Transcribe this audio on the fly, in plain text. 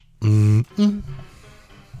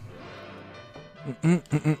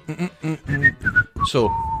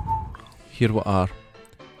So, here we are,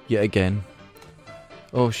 yet again.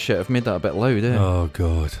 Oh shit, I've made that a bit loud, eh? Oh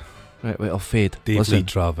God. Right, wait, I'll fade. Dave Listen. Lee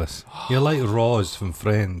Travis. You're like Roz from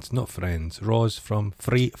Friends. Not Friends. Roz from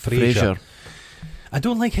Frasier. Frasier. I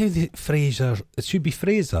don't like how the Frasier... It should be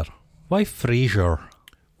Fraser. Why Frasier?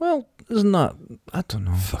 Well, isn't that... I don't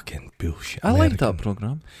know. Fucking bullshit. I liked that American.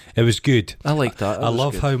 programme. It was good. I liked that. I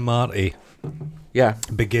love how Marty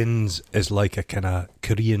begins as like a kind of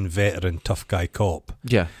Korean veteran tough guy cop.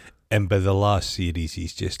 Yeah. And by the last series,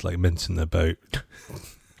 he's just like mincing about,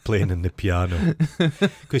 playing in the piano.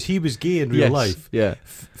 Because he was gay in real life. Yeah.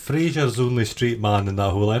 Frasier's the only straight man in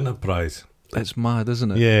that whole enterprise. It's mad,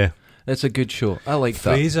 isn't it? Yeah. It's a good show. I like that.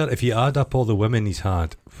 Fraser, if you add up all the women he's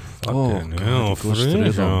had, fucking hell, God, goes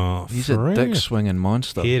through them. Fraser. He's a dick-swinging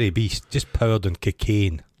monster. Hairy beast, just powdered on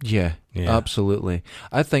cocaine. Yeah, absolutely.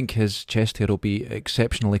 I think his chest hair will be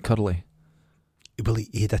exceptionally curly. Well,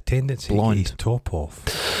 he had a tendency Blonde. to get his top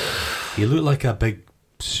off. He looked like a big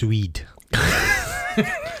Swede.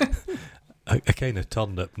 a kind of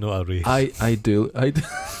turnip, not a race. I do I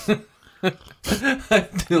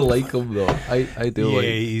do like him though. I do like.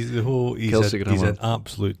 He's Kelsey he's Grammer. an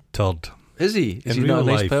absolute turd. Is he? Is In he not a real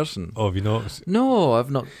nice life. person? Oh, have you not? No, I've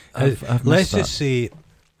not. I've Let's missed just say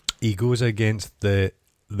he goes against the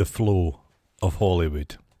flow of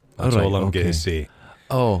Hollywood. That's all I'm going to say.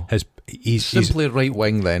 Oh, He's simply right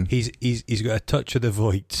wing then. He's got a touch of the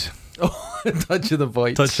voids. Oh, touch of the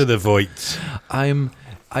voice. Touch of the voids.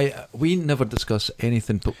 We never discuss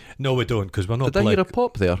anything. No, we don't, because we're not. Did I hear a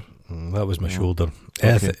pop there? That was my shoulder.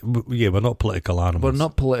 Okay. Yeah, we're not political animals. We're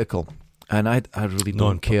not political, and I really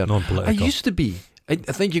don't care. Non-political. I used to be. I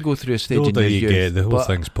think you go through a stage The in older your you youth, get, the whole but-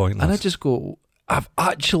 thing's pointless. and I just go, I've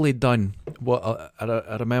actually done what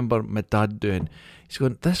I remember my dad doing. He's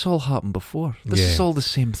going, this all happened before. This is all the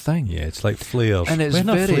same thing. Yeah, it's like flares. And it's when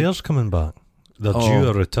are very- flares coming back? They're due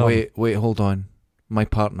a return. Wait, hold on. My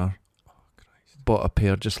partner bought a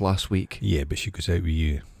pair just last week. Yeah, but she goes out with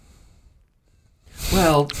you.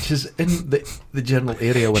 Well, she's in the general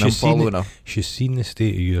area when She's I'm following her. She's seen the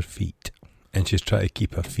state of your feet, and she's trying to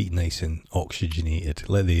keep her feet nice and oxygenated.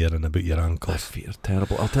 Let the air in about your My ankles. feet are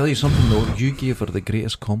terrible. I'll tell you something though. You gave her the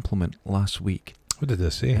greatest compliment last week What did I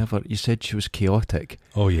say? ever. You said she was chaotic.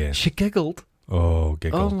 Oh, yeah. She giggled. Oh,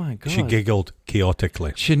 giggle. Oh my god. She giggled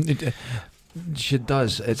chaotically. She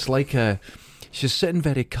does. It's like she's sitting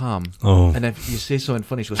very calm, Oh, and if you say something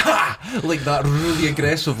funny, she goes ha, like that, really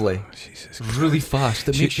aggressively, Jesus. really fast.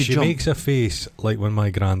 It makes you She jump. makes a face like when my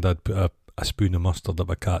granddad put a spoon of mustard up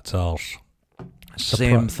a cat's arse.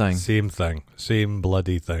 Same thing. Same thing. Same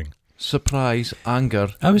bloody thing. Surprise, anger,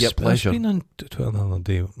 I was pleasure. been on Twitter the other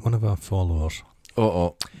day. One of our followers.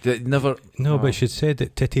 Never. No, Oh. but she said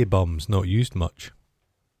that titty bum's not used much.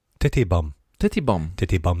 Titty bum. Titty bum.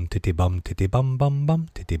 Titty bum, titty bum, titty bum, bum, bum,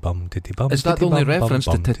 titty bum, titty bum. Is that titty the only bum, bum, reference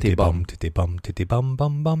to bum, titty bum? Titty bum, titty bum,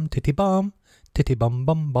 bum, bum, titty bum, titty bum,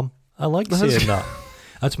 bum, bum. I like saying that.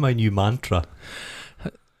 That's my new mantra.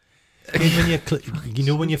 When you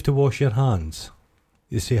know when you have to wash your hands,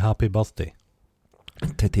 you say happy birthday.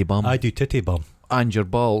 Titty bum. I do titty bum And your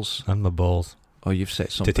balls. and my balls. Oh, you've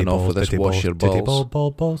set something Titty off balls, with this. titty Wash balls, your titty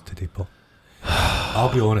balls. balls, titty ball.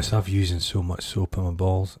 I'll be honest, I've using so much soap on my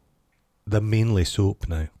balls. They're mainly soap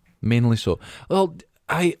now. Mainly so. Well,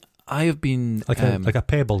 I have been Like a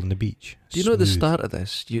pebble on the beach. Do you know at the Smooth. start of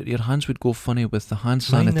this, your hands would go funny with the hand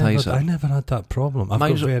I sanitizer? never had that problem. I've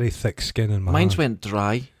Mine's- got very thick skin in my Mine's hands. went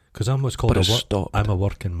dry, Because I'm what's called but it stopped. I'm a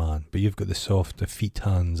working man, but you've got the soft, the feet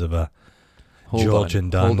hands of a Hold Georgian on,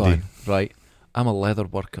 dandy. Hold on, right? I'm a leather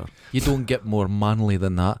worker. You don't get more manly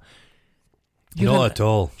than that. Not at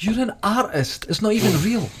all. You're an artist. It's not even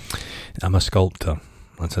real. I'm a sculptor.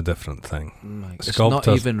 That's a different thing. It's not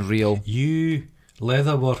Sculptors- even real. You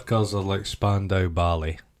leather workers are like Spandau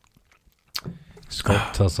Ballet.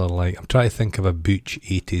 Sculptors are like, I'm trying to think of a butch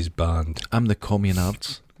 80s band. I'm the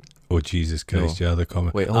communards. Oh Jesus Christ, No. yeah, they're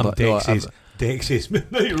coming. Wait, hold I'm on. No, Dexys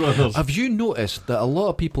Midnight Runners. Have you noticed that a lot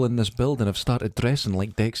of people in this building have started dressing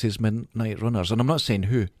like Dexy's Midnight Runners? And I'm not saying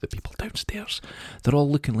who, the people downstairs. They're all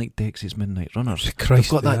looking like Dexy's Midnight Runners.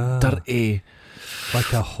 Christ, They've got that they are. dirty...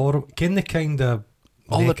 Like a horror. Can the kind of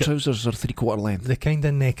All the trousers are 3/4 length. the kind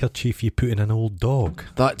of neckerchief you put in an old dog.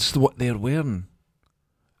 That's what they're wearing.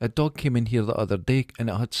 A dog came in here the other day and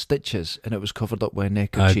it had stitches and it was covered up with a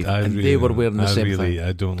neckerchief. And they were wearing the same thing.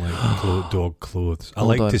 I don't like dog clothes. I Hold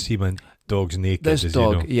like on. to see my dogs naked. This as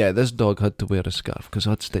dog, you know. yeah, this dog had to wear a scarf because it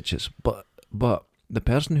had stitches. But the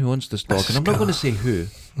person who owns this dog, and I'm not going to say who,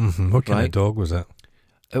 What kind Right. of dog was it?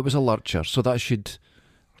 it was a lurcher, so that should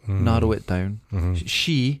narrow it down. Mhm.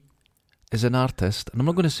 She is an artist, and I'm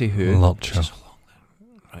not going to say who. Lurcher. She's a long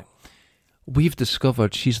we've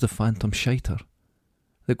discovered she's the phantom shiter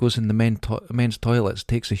that goes in the men's toilets,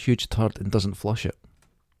 takes a huge turd and doesn't flush it.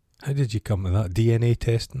 How did you come to that? DNA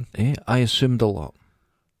testing? I assumed a lot.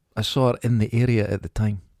 I saw her in the area at the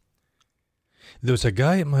time. There was a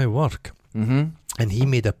guy at my work, Mm-hmm. and he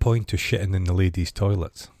made a point of shitting in the ladies'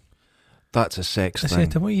 toilets. That's a sex I thing.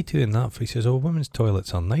 said to him, what are you doing that for? He says, women's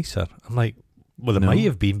toilets are nicer. I'm like, well, they No. might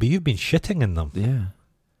have been, but you've been shitting in them. Yeah.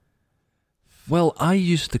 Well, I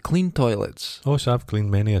used to clean toilets. Oh, so I've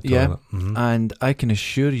cleaned many a toilet. Yeah. Mhm. And I can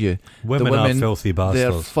assure you, Women are filthy they're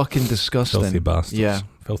bastards. fucking disgusting. Filthy bastards. Yeah.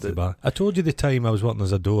 Filthy bastards. I told you the time I was working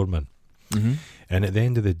as a doorman, Mm-hmm. and at the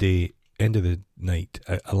end of the night,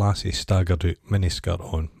 a lassie staggered out, miniskirt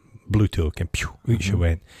on, blue toe, and pew, out she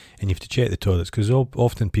went. And you have to check the toilets, because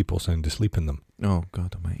often people sound asleep in them. Oh,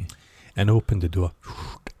 God almighty. And I opened the door,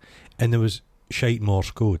 and there was shite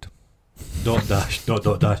Morse code. Dot dash, dot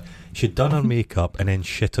dot dash. She'd done her makeup and then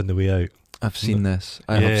shit on the way out. I've seen this.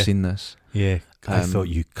 I Yeah. have seen this. Yeah. I Um, thought,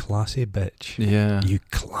 you classy bitch. Yeah. You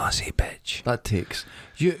classy bitch. That takes.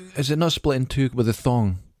 Is it not split in two with a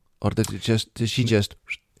thong? Or did she just...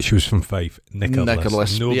 She was from Fife. Knickerless.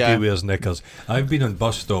 Knickerless, Nobody yeah. wears knickers. I've been on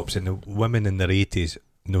bus stops and the women in their 80s,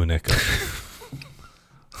 no knickers.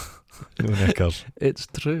 No knickers. It's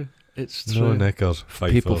true. It's true. No knickers.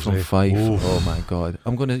 Fifers, People from Fife. Oof. Oh my God.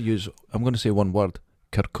 I'm going to say one word.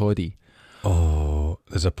 Kirkcaldy. Oh,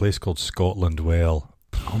 there's a place called Scotland Well.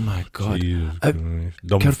 Oh my God. Jesus Uh, Christ.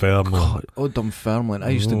 Dunfermline. God. Oh, Dunfermline. I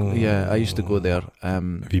used to go there.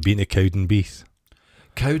 Have you been to Cowdenbeath?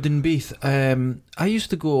 Cowdenbeath. I used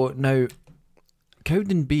to go now.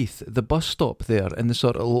 Cowdenbeath, the bus stop there in the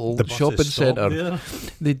sort of little The buses shopping stop centre. there?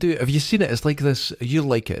 They do. Have you seen it? It's like this. You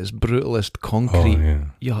like it? It's brutalist Oh, concrete.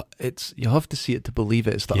 yeah. You have to see it to believe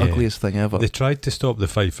it. It's the Yeah. ugliest thing ever. They tried to stop the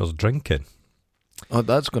Fifers drinking. Oh,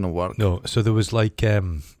 that's going to work. No, so there was like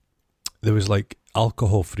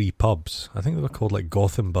alcohol-free pubs. I think they were called like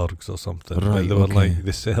Gothenburgs or something. Right, They were okay. like,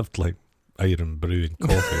 they served like iron brew and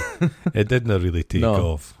coffee. It didn't really take No.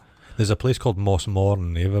 off. There's a place called Moss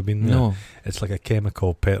Morn. You ever been there? No. It's like a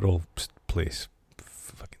chemical petrol place.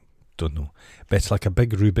 Fucking don't know. But it's like a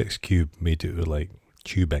big Rubik's Cube made out of like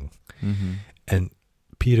tubing. Mm-hmm. And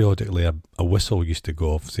periodically a whistle used to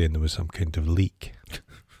go off saying there was some kind of leak.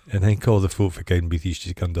 And then call the folk for Cowdenbeath used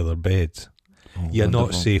to go under their beds. Oh, You're not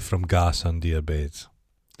wonderful. safe from gas under your beds.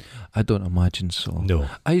 I don't imagine so. No.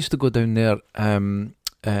 I used to go down there.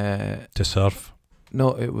 To surf.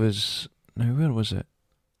 No, it was. Now, where was it?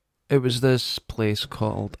 It was this place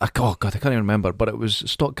called. Oh God, I can't even remember. But it was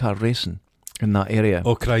stock car racing in that area.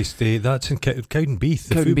 Oh Christ, that's in Cowdenbeath.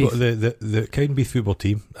 The Cowdenbeath. football, the Cowdenbeath football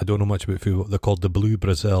team. I don't know much about football. They're called the Blue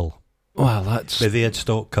Brazil. Well, that's But they had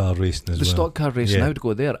stock car racing as the well. stock car racing. Yeah. I would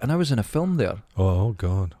go there, and I was in a film there, Oh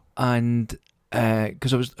God. and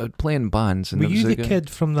because I was playing bands. And Were there was you a the guy- kid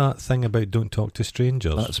from that thing about don't talk to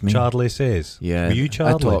strangers? That's me. Charlie Says. Yeah, Were you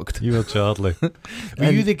Charlie? I talked. You were Charlie. Were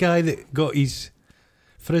And- you the guy that got his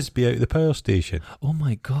frisbee out of the power station? Oh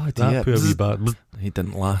my God! That yeah, poor wee bad. he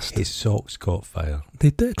didn't last. His socks caught fire.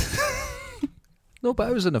 They did. No, but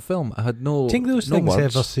I was in a film. I had no. Do you think those no things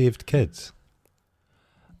words. ever saved kids?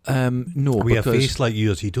 No, With a because face like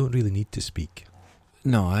yours, you don't really need to speak.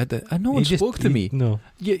 no, no one spoke to me. No,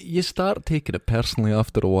 You start taking it personally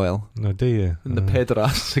after a while, no, do you? and the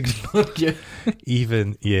pederasts ignore you.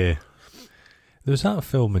 Even, yeah. There was that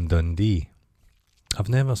film in Dundee. I've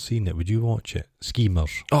never seen it. Would you watch it?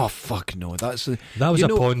 Schemers. Oh fuck no! That's That was You a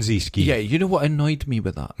know- Ponzi scheme. yeah. You know what annoyed me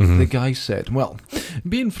with that? Mhm. The guy said, "Well,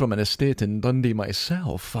 being from an estate in Dundee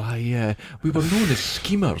myself, we were known as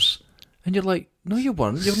schemers." And you're like, "No, you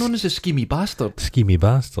weren't. You're known as a schemy bastard. Schemy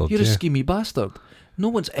bastard. You're yeah. a schemy bastard. No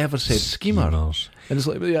one's ever said schemer." Schemers. And it's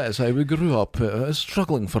like, yeah, it's like we grew up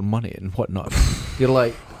struggling for money and whatnot. You're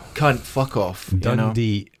like, can't fuck off. You know?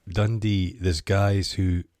 Dundee, there's guys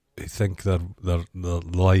who think their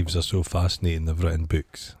lives are so fascinating they've written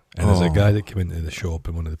books. And there's a Oh. guy that came into the shop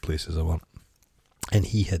in one of the places I went, and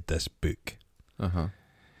he had this book. Uh-huh.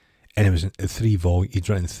 And it was in 3 volumes. He'd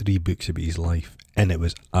written 3 books about his life, and it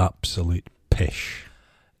was absolute pish.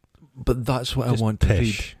 But that's what Just I want to read.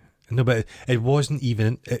 pish. No, but it wasn't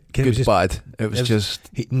even. It was Good, just, bad. It was just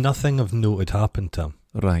nothing of note had happened to him,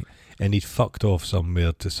 right. and he'd fucked off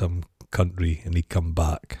somewhere to some country, and he'd come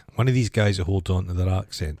back. One of these guys that holds on to their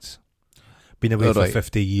accents, been away for Right.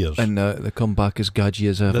 50 years. And they come back as gadgy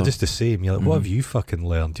as ever. They're just the same. You're like, what Mhm. have you fucking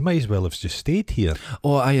learned? You might as well have just stayed here.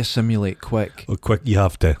 Oh, I assimilate quick. Oh, quick, you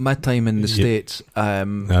have to. My time in the Yeah. States,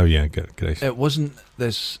 Oh, yeah, good Christ. it wasn't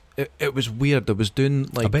this. It was weird. I was doing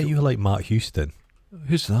like. I bet you like Matt Houston.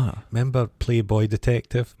 Who's that? Remember Playboy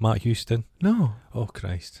detective, Matt Houston? No. Oh,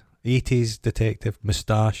 Christ. 80s detective,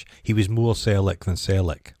 moustache. He was more Selleck than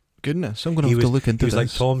Selleck. Goodness, I'm going to have to look into this. He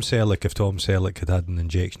was like Tom Selleck if Tom Selleck had had an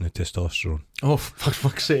injection of testosterone. Oh, for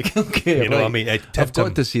fuck's sake. Okay, you know what I mean? I've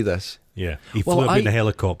got to see this. Yeah. He flew up in a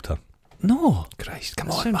helicopter. No. Christ, come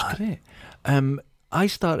that on, sounds man. great. I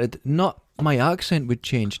started, not my accent would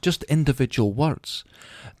change, just individual words.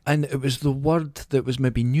 And it was the word that was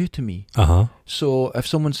maybe new to me. Uh-huh. So if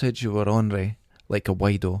someone said you were ornery, like a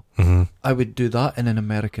wido, I would do that in an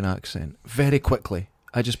American accent very quickly.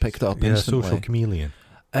 I just picked it up instantly. Social chameleon.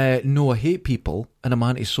 No, I hate people and I'm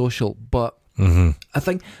antisocial, but I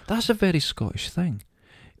think that's a very Scottish thing.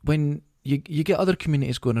 When you get other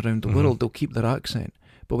communities going around the world, they'll keep their accent.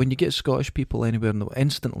 But when you get Scottish people anywhere in the world,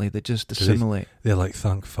 instantly they just assimilate. They're like,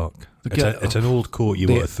 thank fuck. It's an old coat you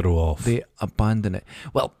want to throw off. They abandon it.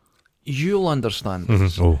 Well, you'll understand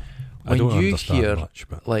this. Oh, when I don't you understand hear, much,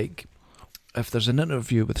 but like, if there's an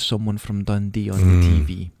interview with someone from Dundee on the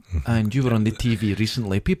TV, and you were on the TV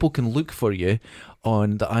recently, people can look for you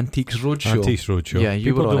on the Antiques Roadshow. Antiques Roadshow. Yeah,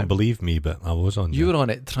 you people were on don't it. believe me, but I was on. You were on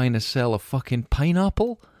it trying to sell a fucking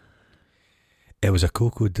pineapple. It was a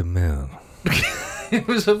Coco de Mer. It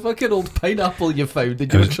was a fucking old pineapple you found,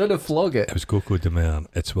 and you were trying to flog it. It was Coco de Mer.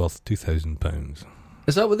 It's worth £2,000.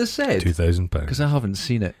 Is that what they said? £2,000. Because I haven't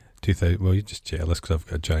seen it. 2,000. Well, you're just jealous because I've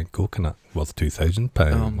got a giant coconut worth £2,000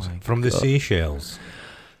 Oh my from the God. Seychelles.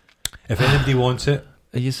 If anybody wants it,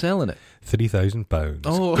 Are you selling it? £3,000.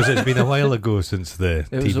 Oh. Because it's been a while ago since the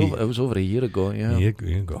TV. It was over a year ago, yeah. You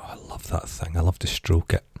go, I love that thing. I love to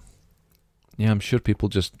stroke it. Yeah, I'm sure people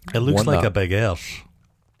just It looks want like that. a big arse.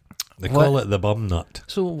 They What? call it the bum nut.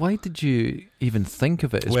 So why did you even think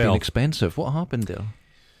of it as Well- being expensive? What happened there?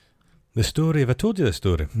 The story, have I told you the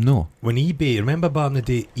story? No. When eBay, remember back in the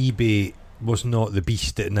day, eBay was not the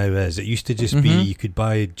beast it now is. It used to just be you could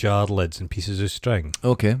buy jar lids and pieces of string.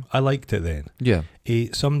 Okay. I liked it then. Yeah.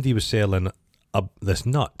 Somebody was selling this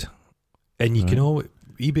nut, and you can all.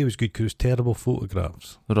 eBay was good because it was terrible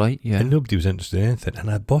photographs, Right, yeah. and nobody was interested in anything. And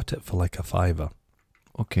I bought it for like £5,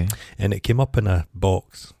 Okay. and it came up in a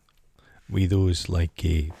box with those like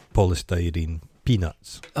polystyrene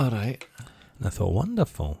peanuts. All right. And I thought,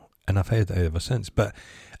 wonderful. And I've had it ever since. But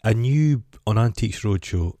I knew on Antiques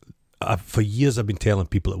Roadshow, for years I've been telling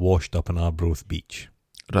people it washed up on Arbroath Beach.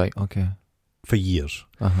 Right, okay. For years.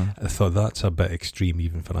 Uh-huh. I thought that's a bit extreme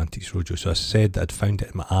even for Antiques Roadshow. So I said that I'd found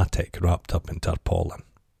it in my attic wrapped up in tarpaulin.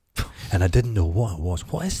 And I didn't know what it was.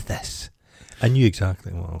 What is this? I knew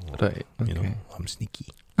exactly what it was. Right, okay. You know, I'm sneaky.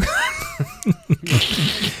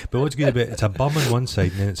 But what's good about it, it's a bum on one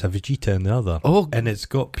side and then it's a Vegeta on the other. Oh, and it's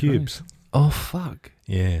got pubes. oh, fuck.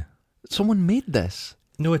 Yeah. Someone made this.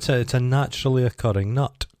 No, it's a naturally occurring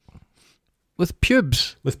nut. With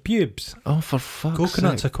pubes. With pubes. Oh, for fuck's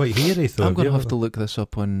Coconuts sake. are quite hairy though. I'm going to have to look this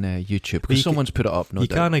up on YouTube, But because you someone's put it up, no you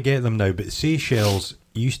doubt. can't get them now, but Seychelles,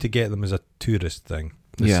 you used to get them as a tourist thing.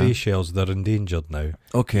 The Yeah. Seychelles, they're endangered now.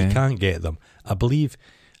 Okay. You can't get them. I believe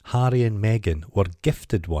Harry and Meghan were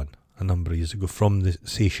gifted one a number of years ago from the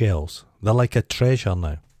Seychelles. They're like a treasure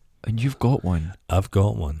now. And you've got one. I've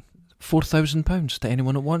got one. £4,000 to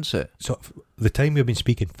anyone that wants it. So the time we've been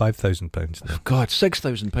speaking, £5,000 now. God,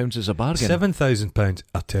 £6,000 is a bargain. £7,000.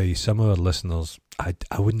 I'll tell you, some of our listeners, I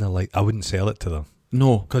wouldn't sell it to them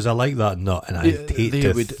No. because I like that nut, and I hate to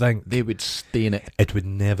think they would stain it. it would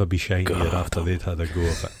never be shinier after they'd had a go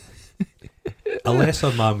of it. A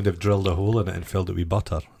lesser man would have drilled a hole in it and filled it with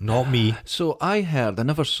butter. Not me. So I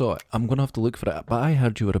never saw it. I'm going to have to look for it. But I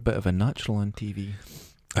heard you were a bit of a natural on TV.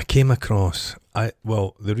 I came across.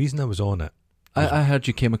 The reason I was on it. I heard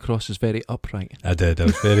you came across as very upright. I did. I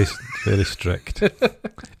was very, very strict.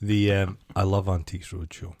 I love Antiques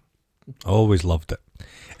Roadshow. I always loved it,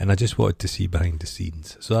 and I just wanted to see behind the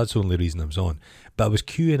scenes. So that's the only reason I was on. But I was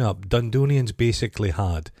queuing up. Dundonians basically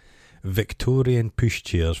had Victorian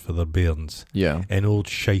pushchairs for their bairns Yeah. and old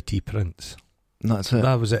shitey prints. That's it.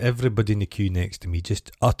 That was it. Everybody in the queue next to me,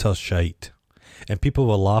 just utter shite. And people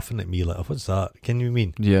were laughing at me like, what's that? Can you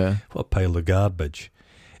mean? Yeah. What a pile of garbage.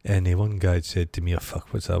 And one guy had said to me, oh,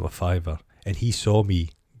 fuck, what's that, a £5? And he saw me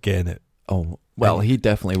getting it. Oh, well, And he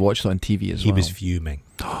definitely watched it on TV as He well. was fuming.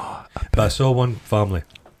 But I saw one family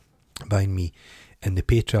behind me, and the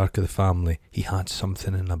patriarch of the family, he had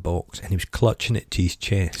something in a box, and he was clutching it to his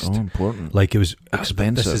chest. Oh, important. Like it was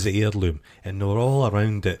Expensive. This is the heirloom. And they were all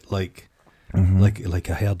around it like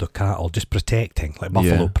a herd of cattle, just protecting, like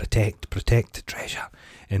buffalo, Yeah. protect the treasure.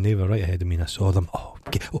 And they were right ahead of me, and I saw them.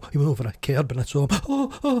 He went over a curb, and I saw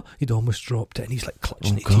him. He'd almost dropped it, and he's like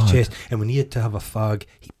clutching it to his chest. And when he had to have a fag,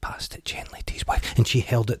 he passed it gently to his wife, and she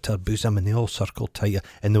held it to her bosom, and they all circled tighter,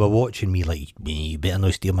 and they were watching me like, you better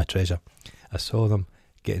not steal my treasure. I saw them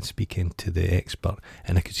getting speaking to the expert,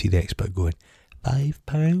 and I could see the expert going,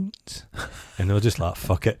 £5, and they were just like,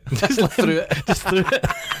 fuck it, just threw it. just threw it.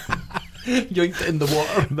 Yoinked it in the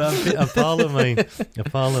water. But a pal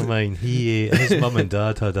of mine, his mum and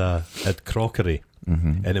dad had crockery,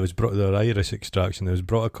 and it was brought, they were Irish extraction. It was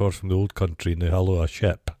brought across from the old country in the hull of a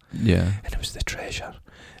ship. Yeah, and it was the treasure.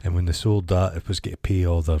 And when they sold that, it was going to pay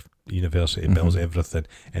all their university bills, everything.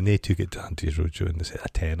 And they took it to Auntie's Roadshow and they said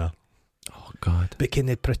 £10. Oh God! But can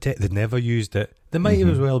they protect? They never used it. They might have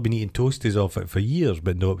as well been eating toasties off it for years,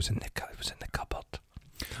 but no, it was in the cupboard.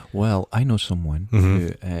 Well, I know someone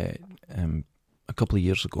who, a couple of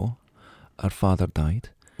years ago, her father died,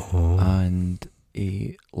 and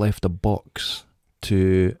he left a box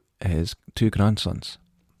to his 2 grandsons,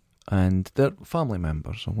 and they're family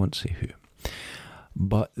members. I won't say who,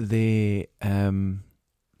 but they didn't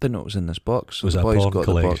know it was in this box. So was the it boys a porn got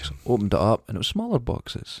collection? the box, opened it up, and it was smaller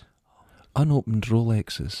boxes, unopened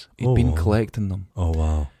Rolexes. He'd been collecting them. Oh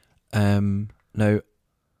wow! Now,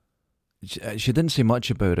 she didn't say much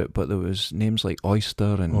about it, but there was names like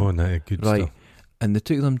Oyster and good right, stuff. and they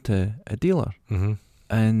took them to a dealer,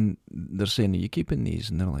 and they're saying, "Are you keeping these?"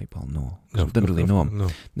 And they're like, "Well, no, 'cause we didn't really know them." No.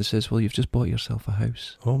 They says, "Well, you've just bought yourself a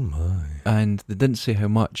house," Oh my! and they didn't say how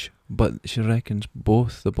much, but she reckons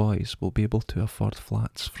both the boys will be able to afford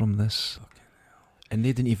flats from this, and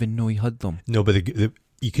they didn't even know he had them. No, but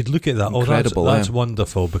you could look at that. Incredible, That's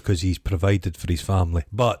wonderful because he's provided for his family.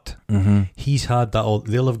 But he's had that all.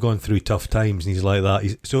 They'll have gone through tough times, and he's like that.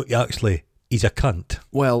 He's a cunt.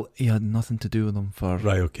 Well, he had nothing to do with them for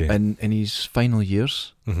Right. Okay. in his final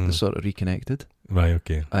years. They sort of reconnected. Right.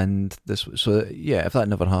 Okay. And this, so yeah, if that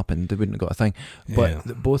never happened, they wouldn't have got a thing.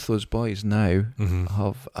 But both those boys now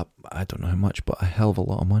have, I don't know how much, but a hell of a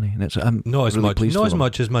lot of money, and it's Not as really much. pleased Not for as them.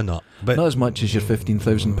 much as my nut, but Not as much as your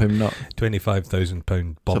 £15,000 nut.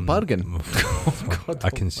 £25,000 It's a bargain. I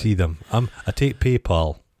can see them. I take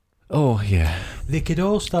PayPal. Oh yeah, They could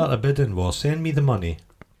all start a bidding war. Send me the money.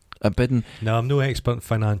 a bidding. Now I'm no expert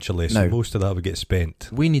financially, so No. most of that would get spent.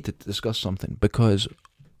 We need to discuss something because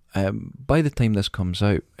by the time this comes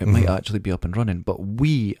out, it might actually be up and running. But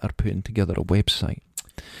we are putting together a website,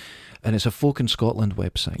 and it's a Folk in Scotland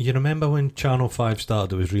website. You remember when Channel 5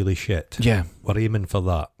 started? It was really shit. Yeah, We're aiming for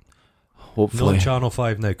that. hopefully. Not Channel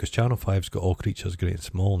 5 now, because Channel 5's got All Creatures Great and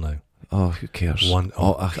Small now. Oh, who cares?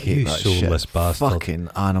 I hate you that soulless shit. bastard. Fucking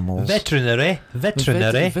animals. Veterinary.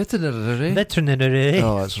 Veterinary.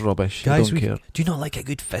 Oh, it's rubbish. Guys, I don't care. do you not like a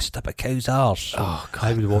good fist up a cow's arse? Oh, God.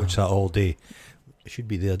 I would watch that all day. It should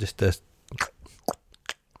be there, just this.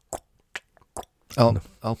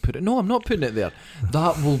 I'll put it. No, I'm not putting it there.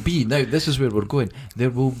 That will be. Now, this is where we're going. There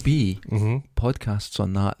will be podcasts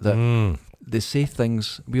on that they say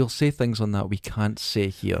things. We'll say things on that we can't say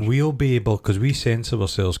here. We'll be able, because we censor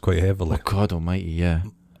ourselves quite heavily. Oh, God almighty, yeah.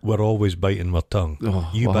 We're always biting our tongue. Oh,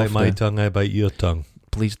 You we'll bite have my to- tongue, I bite your tongue.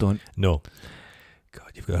 Please don't. No. God,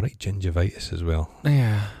 you've got a right gingivitis as well.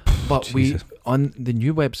 Yeah. But Jesus. on the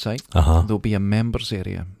new website, there'll be a members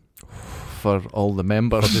area for all the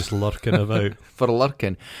members. For just lurking about. For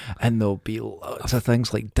lurking. And there'll be lots of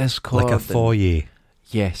things like Discord. Like a foyer.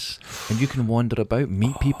 Yes. And you can wander about,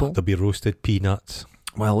 meet people. There'll be roasted peanuts.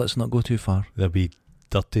 Well, let's not go too far. There'll be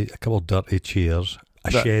a couple of dirty chairs.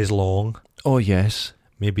 A chaise long. Oh, yes.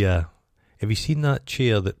 Maybe have you seen that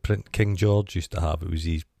chair that King George used to have? It was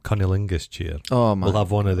his cunnilingus chair. Oh, man. We'll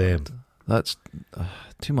have one of them. That's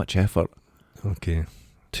too much effort. Okay.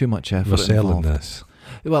 Too much effort We're selling involved. this.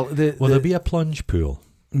 Well, Will there be a plunge pool?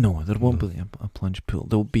 No, there won't be a plunge pool.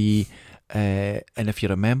 There'll be, and if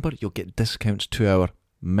you're a member, you'll get discounts to our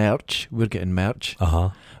merch. We're getting merch.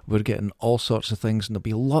 We're getting all sorts of things, and there'll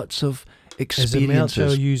be lots of Is the merch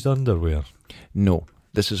experiences. our used underwear? No,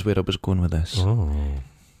 this is where I was going with this. Oh.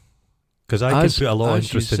 Because I can put a lot of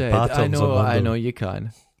as you interesting said, patterns on underwear. I know you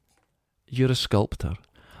can. You're a sculptor,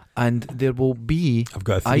 and there will be I've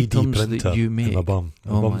got a 3D items printer that you in make. my bum.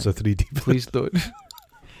 My Oh, bum's a 3D printer. Please don't.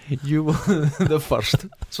 You will the first.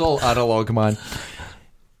 It's all analog, man.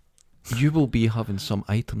 You will be having some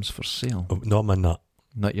items for sale. Oh, not my nut.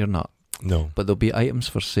 Not your nut, No. but there'll be items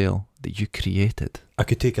for sale that you created. I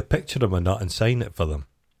could take a picture of my nut and sign it for them.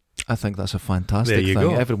 I think that's a fantastic There you thing.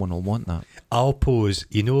 go. Everyone will want that. I'll pose,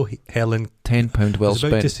 Helen. £10 well I was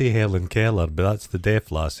about to spent. say Helen Keller, but that's the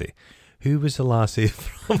deaf lassie. Who was the lassie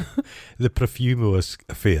from the Perfumos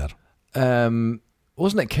affair?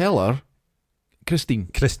 Wasn't it Keller? Christine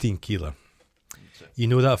Keeler. You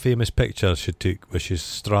know that famous picture she took where she's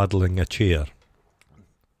straddling a chair?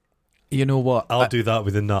 You know what? I'll do that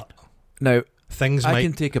with a nut. Now, Things I might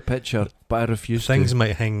can take a picture, but I refuse things to.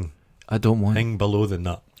 might hang I don't want. below the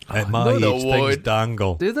nut. At my no, they age, things won't.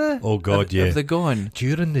 dangle. Do they? Oh, God, yeah. Have they gone?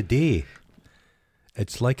 During the day,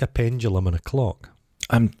 it's like a pendulum and a clock.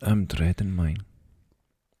 I'm dreading mine.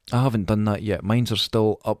 I haven't done that yet. Mine's are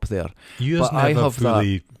still up there. Yours But I have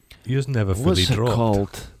Yours never fully What's it dropped.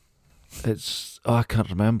 called? I can't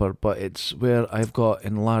remember, but it's where I've got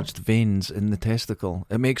enlarged veins in the testicle.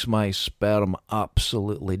 It makes my sperm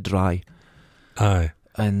absolutely dry. Aye.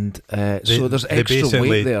 And so there's extra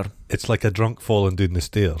weight there. It's like a drunk falling down the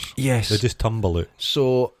stairs. Yes. They just tumble out.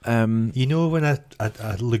 So, you know when a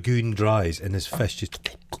lagoon dries and his fish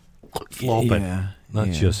just flopping? Yeah.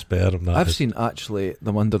 That's your sperm. I've seen actually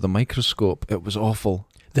them under the microscope. It was awful.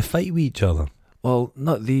 They fight with each other. Well,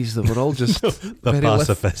 not these. They were all just The very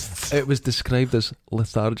pacifists. it was described as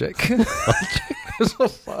lethargic. So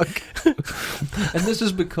fuck. And this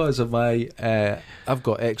is because of I've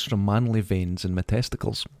got extra manly veins in my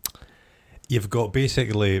testicles. You've got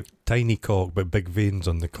basically tiny cock but big veins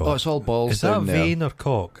on the cock. Oh, it's all balls Is that down there. vein or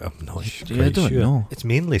cock? I'm not I don't sure. know. It's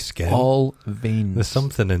mainly skin. All veins. There's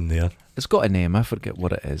something in there. It's got a name. I forget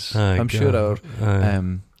what it is. Aye, I'm sure our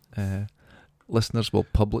Aye. listeners will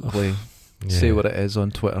publicly Yeah. say what it is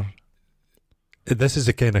on Twitter. This is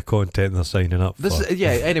the kind of content they're signing up for.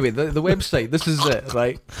 Anyway, the website, this is it,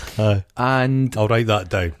 right? Aye. And I'll write that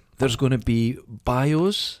down. there's going to be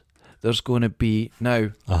bios. There's going to be... Now,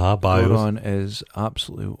 Bios. Goran is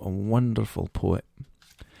absolutely a wonderful poet.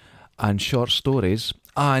 And short stories.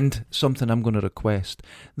 And something I'm going to request.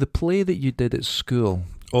 The play that you did at school...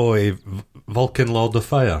 Oh, Vulcan Lord of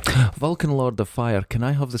Fire. Vulcan Lord of Fire. Can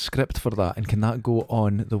I have the script for that? And can that go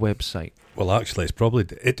on the website? Well, actually, it's probably...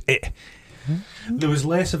 There was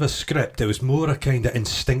less of a script. It was more a kind of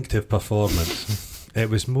instinctive performance. It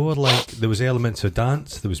was more like there was elements of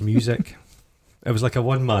dance. There was music. It was like a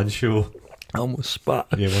one-man show. I almost spat.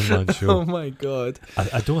 Yeah, one-man show. Oh my God.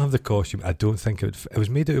 I don't have the costume. I don't think it was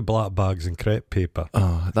made out of black bags and crepe paper.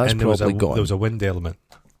 Oh, that's and probably gone. There was a wind element.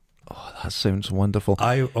 Oh, that sounds wonderful.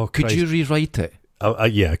 Could Christ. you rewrite it?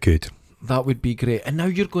 Yeah, I could. That would be great. And now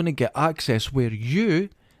you're going to get access where you,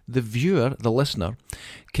 the viewer, the listener,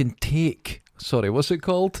 can take... Sorry, what's it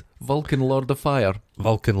called? Vulcan Lord of Fire.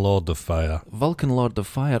 Vulcan Lord of Fire. Vulcan Lord of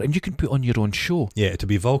Fire. And you can put on your own show. Yeah, to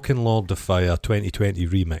be Vulcan Lord of Fire 2020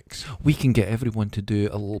 remix. We can get everyone to do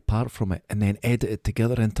a little part from it and then edit it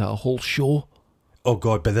together into a whole show. Oh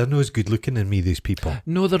God, but they're not as good looking as me, these people.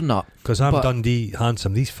 No, they're not. Because I'm Dundee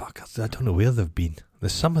handsome. These fuckers, I don't know where they've been.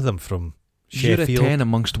 There's some of them from Sheffield. You're a 10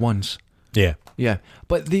 amongst ones. Yeah. Yeah.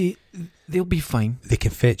 But they'll be fine. They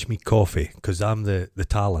can fetch me coffee because I'm the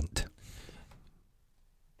talent.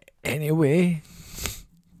 Anyway,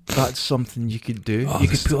 that's something you could do. Oh, you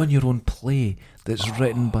could put on your own play that's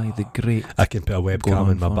written by the great... I can put a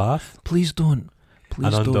webcam in my bath. Please don't. Please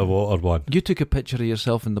An don't. underwater one. You took a picture of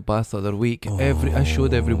yourself in the bath the other week. I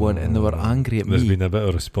showed everyone and they were angry at There's me. been a bit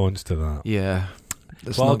of response to that. Yeah.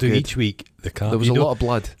 That's What I'll not do good. each week, There was a lot of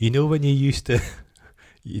blood. You know when you used to...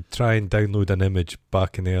 you try and download an image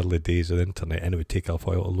back in the early days of the internet and it would take a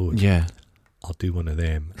while to load? Yeah. I'll do one of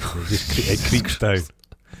them. It creeps down.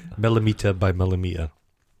 Millimetre by millimetre.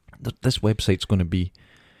 This website's going to be...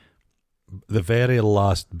 The very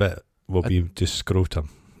last bit will be just scrotum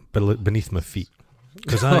beneath my feet.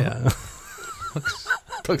 Because I...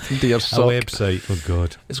 tucked into your a sock. website, oh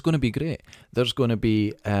God. It's going to be great. There's going to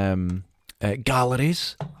be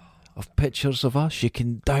galleries of pictures of us. You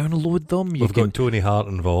can download them. We've got Tony Hart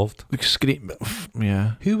involved.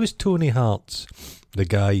 Yeah. Who was Tony Hart's, the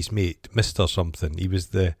guy's mate? Mr. something. He was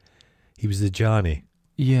the Johnny.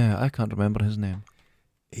 Yeah, I can't remember his name.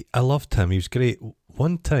 I loved him. He was great.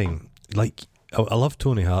 One time, like, I love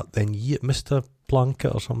Tony Hart. Then Mr.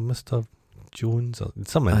 Plunkett or something, Mr. Jones or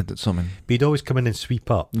something. I did something. But he'd always come in and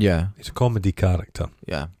sweep up. Yeah. He's a comedy character.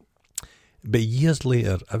 Yeah. But years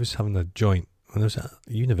later, I was having a joint when I was at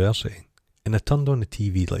university, and I turned on the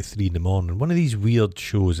TV at like 3 in the morning. One of these weird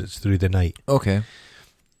shows that's through the night. Okay.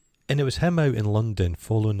 And it was him out in London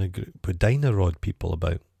following a group of Dynarod people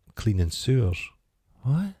about cleaning sewers.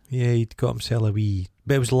 What? Yeah, he'd got himself a wee...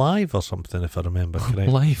 But it was live or something, if I remember correctly.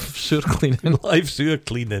 Live sewer cleaning. Live sewer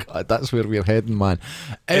cleaning. God, that's where we're heading, man.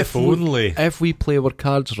 If only. If we play our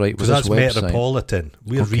cards right with Because this that's website. Metropolitan.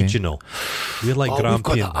 We're regional. We're like We've got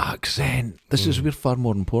Grampian. the accent. We're far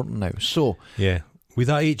more important now. So... Yeah. With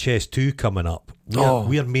that HS2 coming up,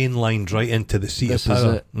 we're mainlined right into the seat of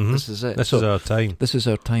power. This is it. This is our time. This is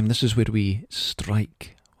our time. This is where we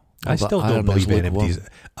strike. I still don't believe anybody's...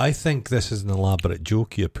 I think this is an elaborate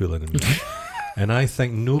joke you're pulling on me. And I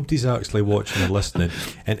think nobody's actually watching or listening.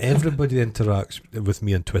 And everybody that interacts with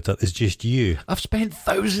me on Twitter is just you. I've spent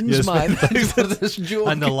thousands, man, for this joke.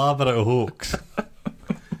 An elaborate hoax.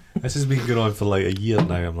 This has been going on for like a year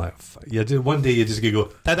now. I'm like, one day you just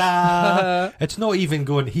go, ta-da! It's not even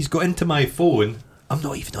going, he's got into my phone. I'm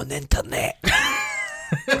not even on the internet.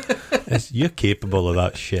 You're capable of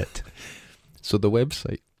that shit. So the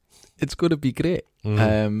website, it's going to be great.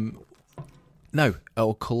 Now,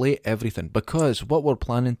 it'll collate everything, because what we're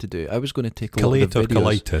planning to do, I was going to take a lot of the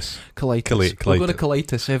videos. Collatus. We're going to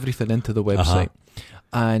collatus everything into the website.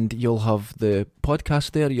 And you'll have the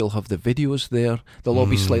podcast there, you'll have the videos there. They'll all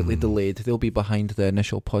be slightly delayed. They'll be behind the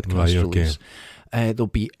initial podcast release. There'll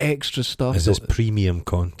be extra stuff. Is this premium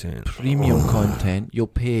content? Premium content. You'll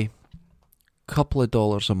pay a couple of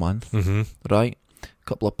dollars a month, right? A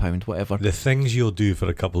couple of pounds, whatever. The things you'll do for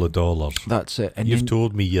a couple of dollars. That's it. And you've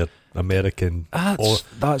told me you're American.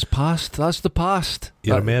 That's past. That's the past.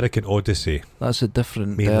 Your American Odyssey. That's a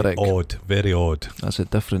different Mainly Derek. Odd, very odd. That's a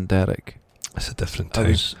different Derek. It's a different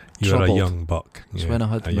time. You were a young buck. It's when I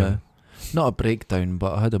had not a breakdown,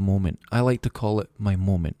 but I had a moment. I like to call it my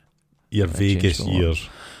moment. Your Vegas years.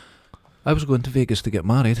 I was going to Vegas to get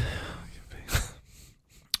married.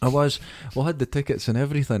 We had the tickets and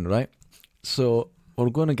everything, right? So we're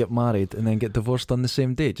going to get married and then get divorced on the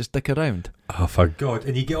same day. Just stick around. Oh, for God.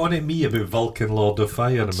 And you get on at me about Vulcan Lord of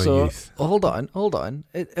Fire in my youth. Hold on.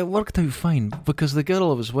 It worked out fine, because the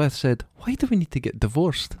girl I was with said, why do we need to get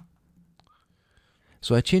divorced?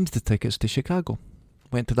 So I changed the tickets to Chicago.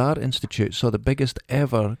 Went to the Art Institute, saw the biggest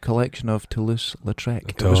ever collection of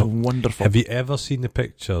Toulouse-Lautrec. It was wonderful. Have you ever seen the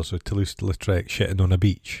pictures of Toulouse-Lautrec shitting on a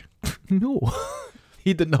beach? No.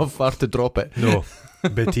 He didn't have far to drop it. No.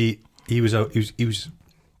 But he was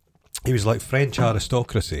like French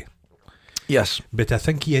aristocracy. Yes. But I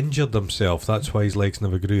think he injured himself. That's why his legs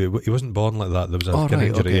never grew. He wasn't born like that. There was an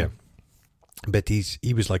injury. Okay. But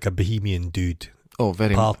he was like a bohemian dude. Oh,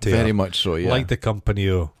 very much so, yeah. Like the company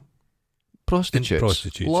of prostitutes.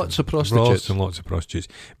 Lots of prostitutes. Lots of prostitutes.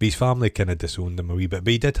 But his family kind of disowned him a wee bit.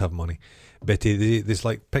 But he did have money. But there's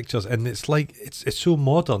like pictures, and it's like it's so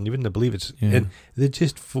modern. You wouldn't believe it. And they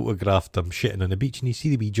just photographed him shitting on the beach, and you see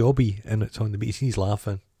the wee jobby, and it's on the beach, and he's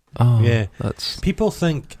laughing. Oh, yeah. That's people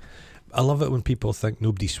think. I love it when people think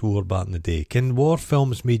nobody swore back in the day. Can war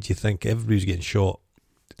films made you think everybody was getting shot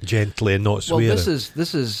gently and not swearing? Well,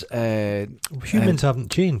 this is humans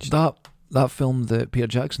haven't changed. That film that Peter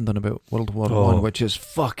Jackson done about World War One, which is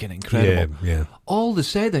fucking incredible. Yeah. All they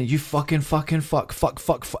said, you fuck.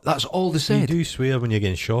 That's all they said. You do swear when you're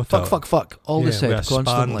getting shot at. Fuck. All they said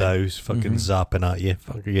constantly. Spandau's fucking zapping at you.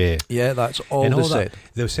 Fuck yeah. Yeah, that's all they said.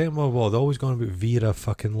 They were saying World War. They're always going about Vera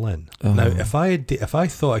fucking Lynn. Now, if I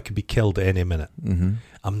thought I could be killed at any minute,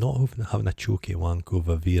 I'm not having a choky wank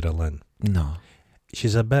over Vera Lynn. No.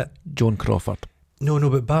 She's a bit Joan Crawford. No,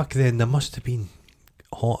 but back then there must have been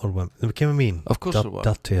hotter women. You know what I mean? Of course there were.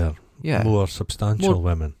 Dirtier, more substantial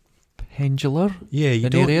women. Pendular? Yeah, you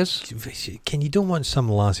don't. Areas? You don't want some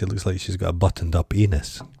lassie that looks like she's got a buttoned up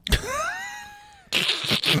anus.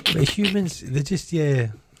 But humans, they just,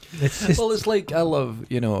 it's just. Well, it's like, I love,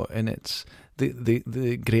 and it's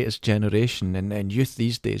the greatest generation, and youth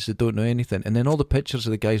these days, they don't know anything. And then all the pictures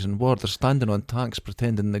of the guys in war, they're standing on tanks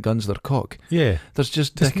pretending the gun's their cock. Yeah. There's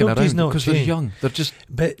just dicking around because they're young. They're just.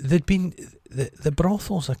 But they'd been. The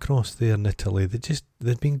brothels across there in Italy,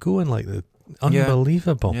 they'd been going like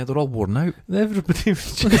unbelievable. Yeah, they're all worn out. Everybody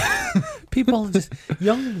was just people, just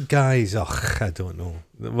young guys. I don't know.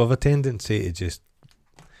 We have a tendency to just,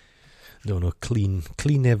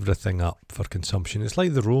 clean everything up for consumption. It's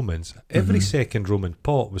like the Romans. Every second Roman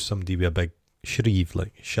pot was somebody with a big shreve,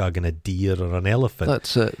 like shagging a deer or an elephant.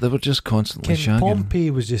 That's it. They were just constantly shagging.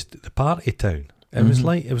 Pompeii was just the party town. It was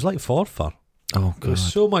like Forfar. Oh, God. There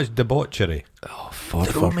was so much debauchery. Oh,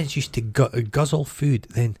 Forfar. The Romans used to guzzle food,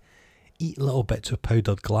 then eat little bits of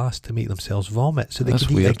powdered glass to make themselves vomit, so they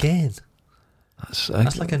could eat again. That's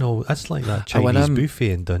like that Chinese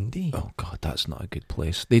buffet in Dundee. Oh God, that's not a good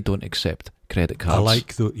place. They don't accept credit cards.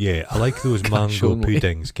 I like those mango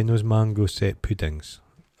puddings. Can those mango set puddings?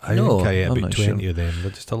 I think I ate about 20 of them.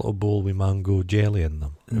 They're just a little bowl with mango jelly in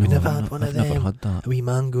them. No, we never had one of them. Never had that. A wee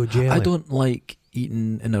mango jelly. I don't like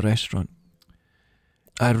eating in a restaurant.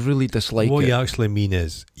 I really dislike it. What you actually mean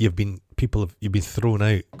is you've been thrown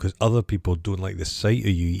out because other people don't like the sight of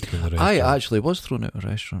you eating in the restaurant. I actually was thrown out of a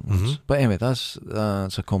restaurant once. But anyway, that's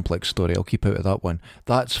a complex story. I'll keep out of that one.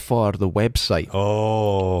 That's for the website.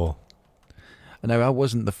 Oh. Now, I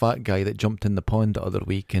wasn't the fat guy that jumped in the pond the other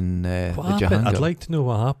week in the Jahangir. I'd like to know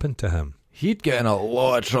what happened to him. He'd get in a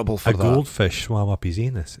lot of trouble for that. A goldfish swam up his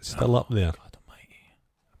anus. It's still up there. God almighty.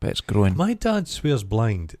 I bet it's growing. My dad swears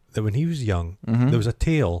blind that when he was young, there was a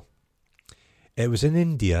tale. It was in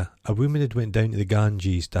India. A woman had went down to the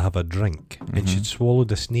Ganges to have a drink, and she'd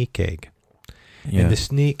swallowed a snake egg. Yeah. and the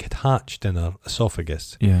snake had hatched in her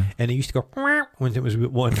esophagus, Yeah. and it used to go when it was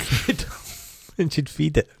wanting to feed, and she'd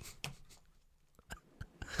feed it.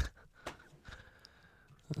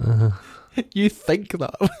 You think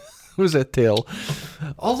that was a tale.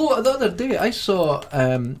 Although the other day I saw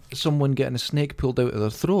someone getting a snake pulled out of their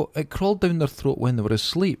throat. It crawled down their throat when they were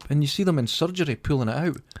asleep, and you see them in surgery pulling it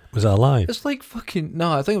out. Was it alive? It's like fucking...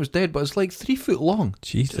 No, I think it was dead, but it's like 3 foot long.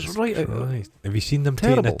 Jesus It's right out. Christ. Have you seen them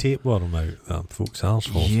Terrible. taking a tapeworm out that folks'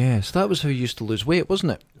 arseholes? Yes, that was how you used to lose weight,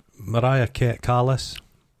 wasn't it? Mariah Callas,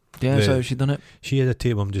 Yeah, that's The- how she done it. she had a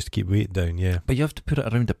tapeworm just to keep weight down, yeah. But you have to put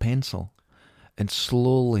it around a pencil and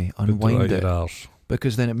slowly Put it unwind out it, your arse.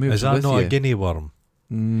 because then it moves Is that with not you. a guinea worm?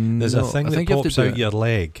 There's No, a thing I that think you have to pops do out it. your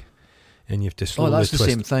leg, and you have to slowly Oh, that's twist.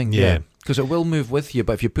 the same thing. Yeah. Because it will move with you,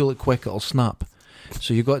 but if you pull it quick, it'll snap.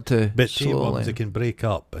 So you got to But slowly. tapeworms, they can break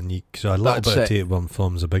up, and so a little That's bit of it. tapeworm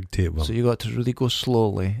forms a big tapeworm. So you got to really go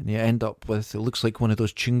slowly, and you end up with, it looks like one of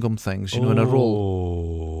those chewing gum things, you know, in a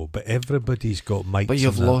roll. Oh, but everybody's got mites But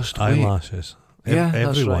you've in their lost weight. eyelashes. Yeah,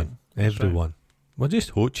 that's everyone. right. That's Everyone. We're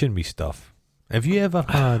just hoaching me stuff. Have you ever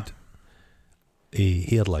had a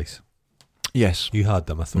hair lice? Yes. You had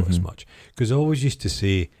them, I thought as Mhm. much. Because I always used to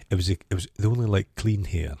say it was they only like clean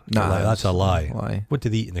hair. Nah, Like, that's a lie. Lie. What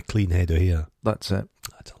did they eat in a clean head of hair? That's it.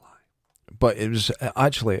 That's a lie. But it was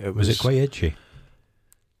actually it Was it quite itchy?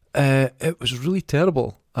 It was really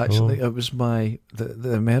terrible. Actually, Oh. it was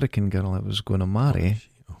the American girl I was going to marry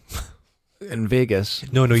in Vegas.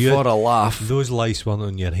 No, you for a laugh. those lice weren't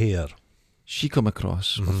on your hair. She come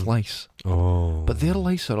across with Mhm. lice, Oh. but their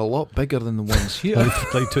lice are a lot bigger than the ones here.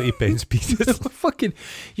 like 20 pence pieces. Fucking,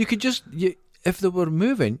 you could just if they were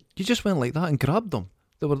moving, you just went like that and grabbed them.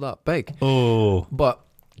 They were that big, Oh. but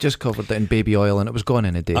just covered it in baby oil, and it was gone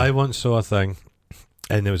in a day. I once saw a thing,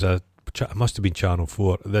 and it was it must have been Channel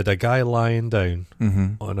 4. They had a guy lying down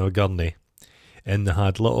Mm-hmm. on a gurney, and they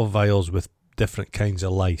had little vials with different kinds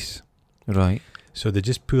of lice. Right. So they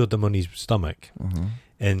just poured them on his stomach, Mm-hmm.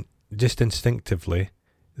 and just instinctively,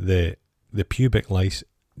 the pubic lice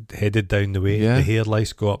headed down the way, Yeah. the hair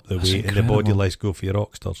lice go up the That's way, and the body incredible. lice go for your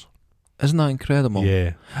rocksters. Isn't that incredible?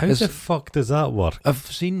 Yeah. How It's- the fuck does that work? I've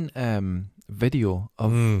seen video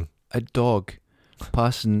of Mm. a dog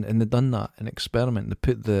passing, and they done that an experiment. They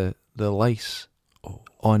put the lice Oh.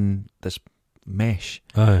 on this mesh,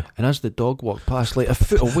 Aye. and as the dog walked past, like a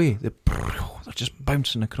foot away, they're just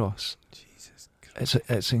bouncing across. Jesus.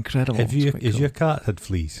 It's incredible. Have It's you? quite Is cool. your cat had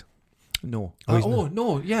fleas? No. Oh, he's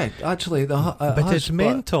No, yeah, actually, But it's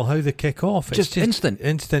mental how they kick off. It's just instant.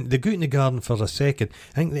 Instant. They go in the garden for a second.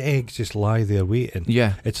 I think the eggs just lie there waiting.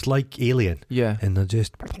 Yeah, It's like Alien, yeah. and they're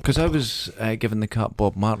just Because I was giving the cat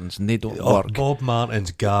Bob Martens, and they don't oh, work. Bob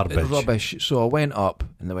Martin's garbage. It's rubbish. So I went up,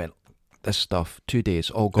 and they went, this stuff, 2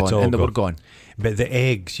 days, all gone, It's all and they were gone. gone. But the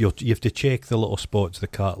eggs, you have to check the little spots the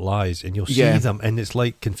cat lies, and you'll Yeah. see them, and it's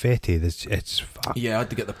like confetti. It's fuck. Yeah, I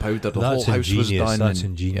had to get the powder. The That's whole house was ingenious, done. that's and-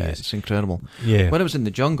 ingenious. Yeah, it's incredible. Yeah. When I was in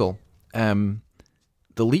the jungle,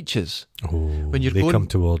 the leeches, Oh, when you're they going- come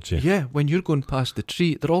towards you. yeah, when you're going past the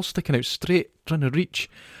tree, they're all sticking out straight, trying to reach,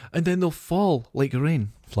 and then they'll fall like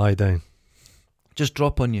rain. Fly down. Just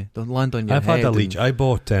drop on you. They'll land on your I've head. had a leech. I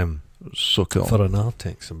bought So cool. for an art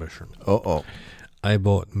exhibition. Uh-oh. I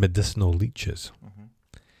bought medicinal leeches,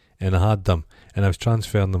 and I had them, and I was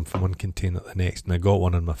transferring them from one container to the next, and I got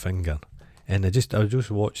one on my finger, and I just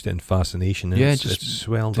watched it in fascination. And Yeah, it's just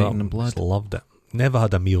swelled taking up. the blood. Just loved it. Never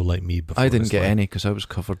had a meal like me before. I didn't It's get like any because I was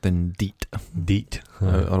covered in DEET DEET.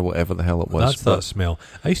 or whatever the hell it was. That's that smell.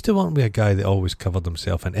 I used to work with a guy that always covered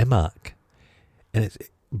himself in imac, and it's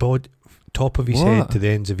top of his What? head to the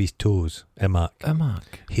ends of his toes. Imac,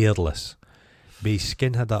 hairless, but his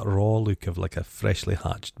skin had that raw look of like a freshly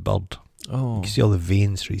hatched bird. You Oh, can see all the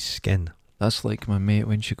veins through his skin. that's like my mate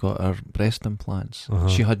when she got her breast implants. Uh-huh.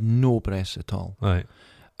 She had no breasts at all, Right,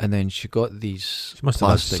 and then she got these. she must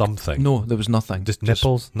plastic. have had something. No, there was nothing. Just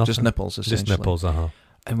nipples, nothing. Just nipples, essentially. Just nipples.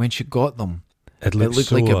 And when she got them, It it looked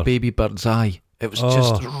looked like a sore. baby bird's eye. It was Oh.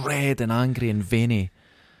 just red and angry and veiny.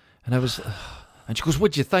 And I was, and she goes,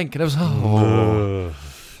 "What do you think?" And I was, "Oh." Ugh.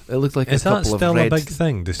 It looked like Is a that couple still of a red. big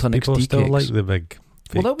thing? Do Tunix people tea still cakes. like the big?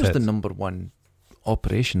 Well, fake that was the tits? number one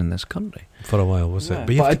operation in this country. For a while, was Yeah, it?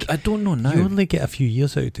 But you, have to, I don't know now. you only get a few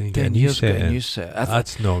years out and you get a 10 new years set. get a in. new set. I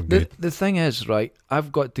That's not the, good. the thing is, right,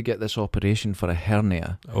 I've got to get this operation for a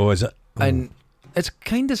hernia. Oh, is it? Oh. And it's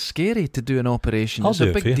kind of scary to do an operation. I'll It's do a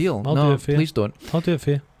it big for you. deal. I'll no, do it for you. please don't. I'll do it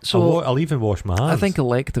for you. So I'll even wash my hands. I think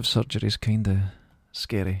elective surgery is kind of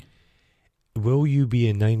scary. Will you be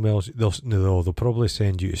in 9 wells? They'll probably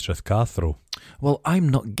send you to Strathcathro. Well, I'm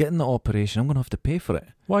not getting the operation. I'm going to have to pay for it.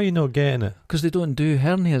 Why are you not getting it? Because they don't do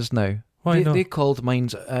hernias now. Why not? They called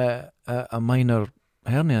mine's a minor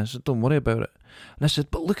hernia. I said, don't worry about it. And I said,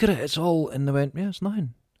 but look at it, it's all... And they went, yeah, it's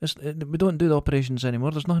nothing. We don't do the operations anymore.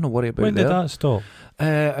 There's nothing to worry about. When did that stop?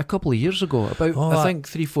 A couple of years ago. I think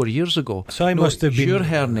 3-4 years ago. So I must have been... Your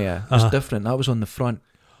hernia is different. That was on the front.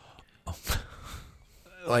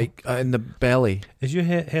 Like, in the belly. Is your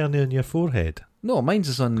hernia on your forehead? No, mine's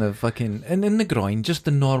is on the fucking... in the groin, just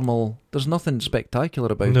the normal... There's nothing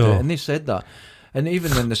spectacular about it. And they said that. And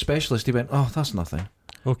even when the specialist, he went, oh, that's nothing.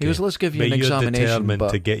 Okay. He goes, let's give you an examination. You're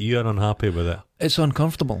determined to get... You're unhappy with it? It's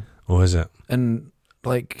uncomfortable. Oh, is it? And...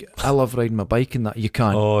 Like, I love riding my bike and that. You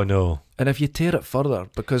can't. Oh, no. And if you tear it further,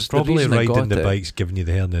 because probably the reason I got riding the bike's giving you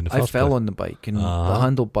the hernia in the first I fell place. on the bike and the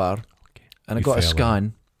handlebar, and I got a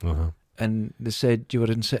scan, and they said you were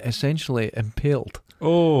essentially impaled.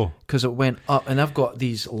 Oh. Because it went up, and I've got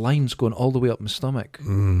these lines going all the way up my stomach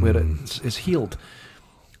where it's healed.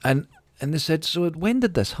 And they said, so when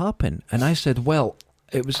did this happen? And I said, well...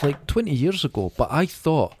 It was like 20 years ago, but I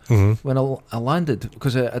thought when I landed,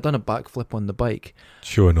 because I'd done a backflip on the bike.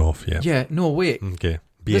 Showing off, yeah. Yeah, no, wait. Okay.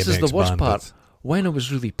 This is the worst part. When I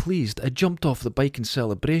was really pleased, I jumped off the bike in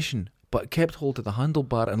celebration, but kept hold of the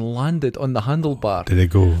handlebar and landed on the handlebar. Did it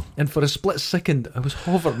go? And for a split second, I was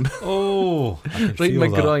hovering. Oh, I can right feel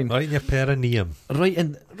in my groin. Right in your perineum. Right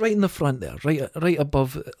in the front there, right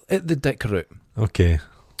above, at the dick root. Okay.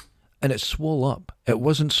 And it swole up. It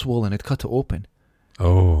wasn't swollen, I'd cut it open.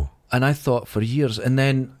 Oh. And I thought for years, and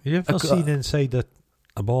then... You ever seen inside a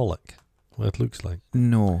bollock? What it looks like?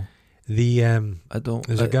 No. I don't...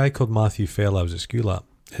 There's a guy called Matthew Fell I was at school at,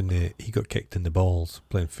 and he got kicked in the balls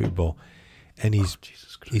playing football, and his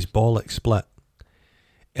bollock split,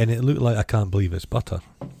 and it looked like, I can't believe it's butter.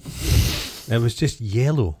 It was just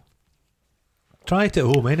yellow. Try it at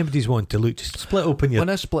home. Anybody's wanting to look, just split open your When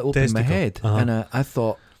I split open testicle. my head, and I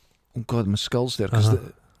thought, oh God, my skull's there, because,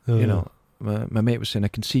 you know... My mate was saying, I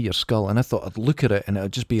can see your skull, and I thought I'd look at it and it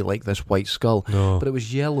would just be like this white skull. No. But it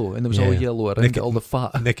was yellow, and there was all yellow around it, all the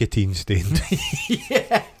fat. Nicotine stained.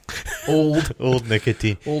 Yeah. Old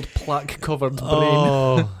nicotine. Old plaque-covered brain.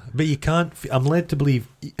 Oh, but you can't... I'm led to believe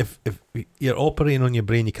if you're operating on your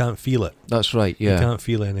brain, you can't feel it. That's right, yeah. You can't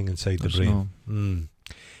feel anything inside the brain.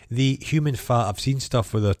 The human fat, I've seen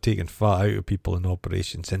stuff where they're taking fat out of people in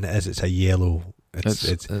operations, and it's a yellow...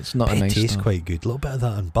 It's not a nice it tastes stuff. quite good. A little bit of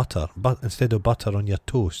that on butter, but instead of butter on your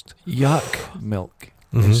toast. Yak milk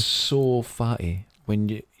is so fatty.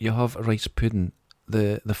 When you have rice pudding,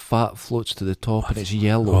 the fat floats to the top and it's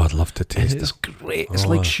yellow. Oh, I'd love to taste it. It's great. It's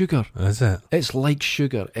like sugar. Is it? It's like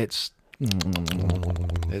sugar. It's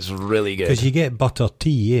really good. Because you get butter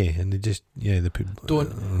tea, and they just they put.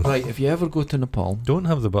 Right, if you ever go to Nepal, don't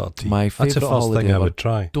have the butter tea. My favourite That's the first thing I would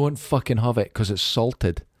try. Don't fucking have it because it's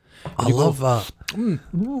salted. I love that.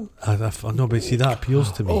 I know, but see, that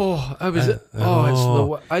appeals to me. Oh,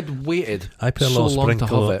 I'd waited I put a so little long sprinkle.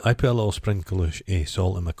 to have it. I put a little sprinkle of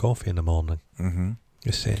salt in my coffee in the morning.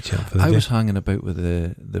 Just set you up for the day. I was hanging about with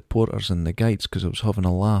the porters and the guides because I was having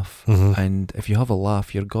a laugh. And if you have a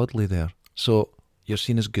laugh, you're godly there. So you're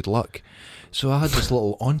seen as good luck. So I had this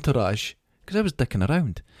little entourage because I was dicking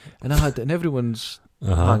around, and everyone's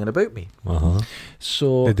hanging about me.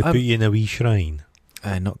 So did they put you in a wee shrine?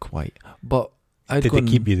 Not quite, but did they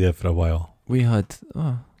keep you there for a while? We had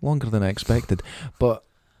longer than I expected, but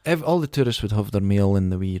all the tourists would have their meal in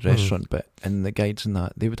the wee restaurant bit, and the guides and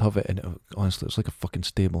that, they would have it in. Honestly, it's like a fucking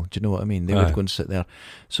stable. Do you know what I mean? They would go and sit there.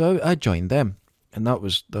 So I joined them, and that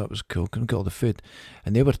was cool. Couldn't get all the food,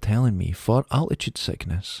 and they were telling me for altitude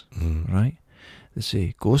sickness, right? They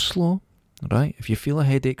say go slow, right? If you feel a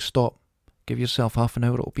headache, stop. Give yourself half an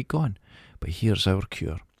hour; it'll be gone. But here's our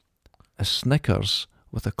cure: a Snickers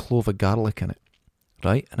with a clove of garlic in it,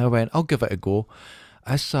 right? And I went, I'll give it a go.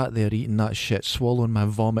 I sat there eating that shit, swallowing my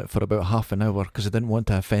vomit for about half an hour because I didn't want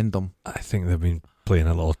to offend them. I think they've been playing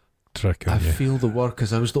a little trick on you. I feel the work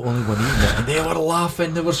because I was the only one eating it, and they were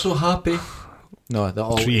laughing. They were so happy. No, they're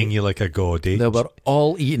all treating you like a god, eh? They were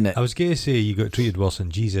all eating it. I was going to say you got treated worse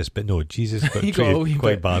than Jesus, but no, Jesus got treated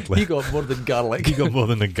quite badly. He got more than garlic. He got more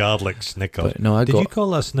than a garlic Snickers. But no, Did you call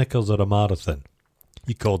that Snickers or a marathon?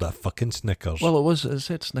 You called that fucking Snickers. Well, it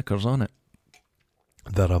said Snickers on it.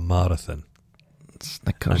 They're a marathon.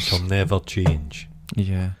 Snickers. And shall never change.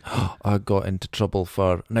 Yeah. I got into trouble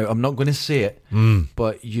for... Now, I'm not going to say it,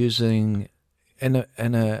 but using... In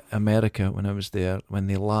America, when I was there, when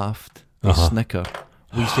they laughed, they snicker.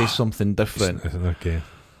 We say something different. Okay.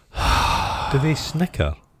 Do they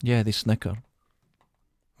snicker? Yeah, they snicker.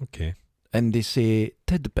 Okay. And they say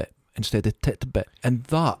tidbit instead of titbit, and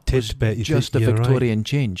that tidbit, was just a Victorian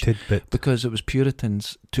change. Tidbit. Because it was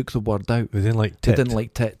Puritans took the word out. They didn't like tit. They didn't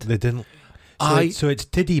like tit. They didn't. So it's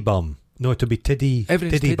tiddy bum. No, to be tiddy.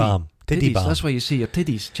 Everything's Tiddy balm. Tiddy balm. That's why you say your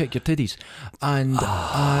tiddies. Check your tiddies. And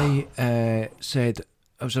I said,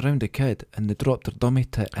 I was around a kid and they dropped their dummy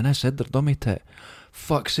tit, and I said their dummy tit.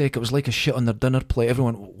 Fuck's sake, it was like a shit on their dinner plate.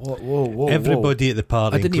 Everyone, whoa. Everybody at the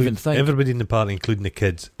party, I didn't even think. Everybody in the party, including the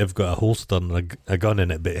kids, have got a holster and a gun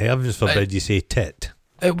in it. But heavens forbid you say tit.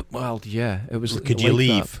 Well, yeah, it was. Could you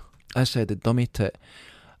leave? That. I said the dummy tit.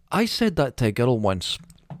 I said that to a girl once.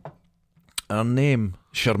 Her name,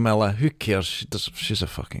 Sharmilla. Who cares? She's a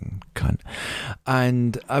fucking cunt.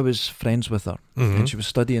 And I was friends with her, and she was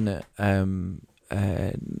studying at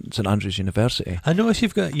St Andrews University. I notice you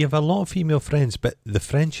have a lot of female friends, but the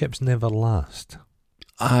friendships never last.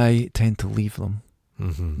 I tend to leave them.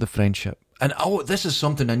 The friendship. And this is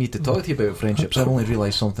something I need to talk to you about, friendships. I've only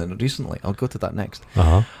realised something recently. I'll go to that next.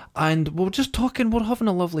 And we're just talking. We're having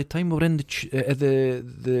a lovely time. We're in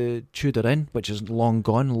the Tudor Inn, which is long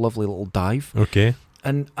gone. Lovely little dive. Okay.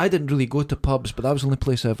 And I didn't really go to pubs, but that was the only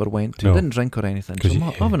place I ever went to. No. Didn't drink or anything. So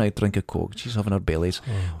I'm having a drink of Coke. She's having her Baileys.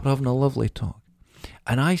 We're having a lovely talk.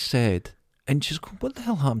 And I said, and she's going, what the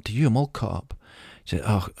hell happened to you? I'm all caught up. She said,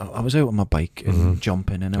 I was out on my bike and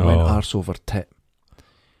jumping, and I went arse over tit.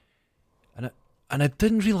 And I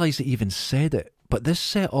didn't realise it even said it, but this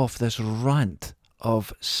set off this rant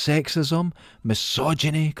of sexism,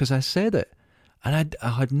 misogyny, because I said it. And I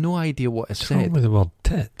had no idea what I said. What's wrong with the word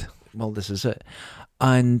tit? Well, this is it.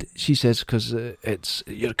 And she says, because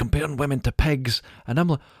you're comparing women to pigs. And I'm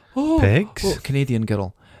like, pigs? Oh, Canadian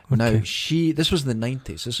girl. Okay. Now, this was the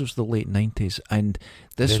 90s. This was the late 90s. And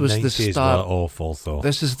this was the start. Were awful, though.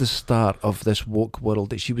 This is the start of this woke world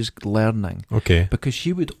that she was learning. Okay. Because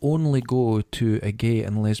she would only go to a gay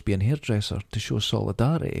and lesbian hairdresser to show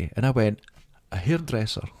solidarity. And I went, a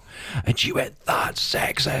hairdresser? And she went, that's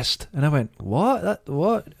sexist. And I went, what?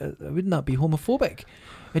 What? Wouldn't that be homophobic?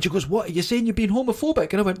 And she goes, what, are you saying you're being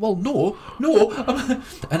homophobic? And I went, well, no.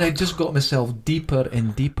 And I just got myself deeper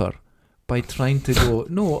and deeper by trying to go,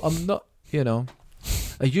 no, I'm not,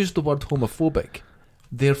 I used the word homophobic,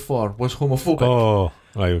 therefore was homophobic. Oh,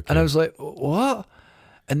 right, okay. And I was like, what?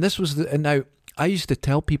 And this was and now, I used to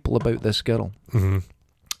tell people about this girl,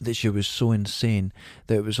 that she was so insane,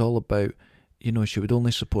 that it was all about, she would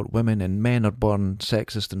only support women, and men are born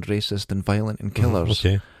sexist and racist and violent and killers.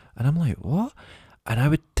 Okay. And I'm like, what? And I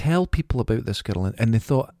would tell people about this girl, and they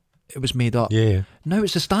thought it was made up. Yeah. Now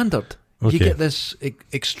it's a standard. Okay. You get this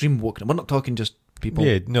extreme wokeness. We're not talking just people,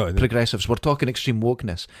 progressives. We're talking extreme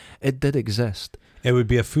wokeness. It did exist. It would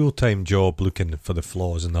be a full-time job looking for the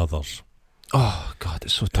flaws in others. Oh, God,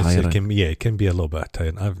 it's so tiring. It can be a little bit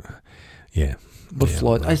tiring. We're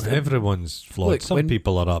flawed. Everyone's flawed. Look, some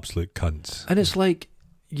people are absolute cunts. And it's like,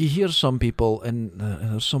 you hear some people, and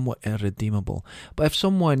they're somewhat irredeemable. But if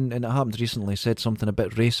someone, and it happened recently, said something a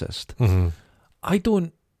bit racist, I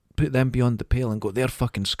don't put them beyond the pale and go, they're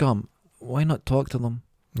fucking scum. Why not talk to them?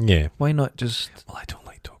 Yeah. Why not just... Well, I don't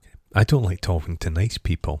like talking. I don't like talking to nice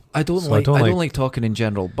people. I don't like talking in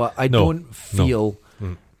general, but I don't feel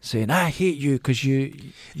saying, I hate you because you...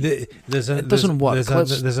 It doesn't work.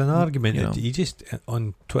 There's an argument. You just,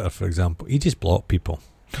 on Twitter, for example, you just block people.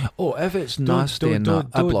 Oh, if it's nasty I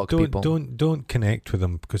block people. Don't connect with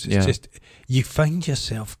them, because it's just, you find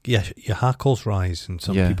yourself, your hackles rise in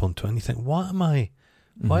some people on Twitter, and you think, what am I?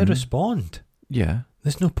 Why respond? Yeah.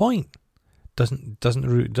 There's no point.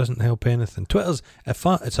 Doesn't help anything. Twitter's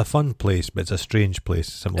it's a fun place, but it's a strange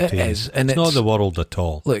place simultaneously. It is, and it's not the world at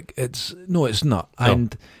all. Look, it's not. No.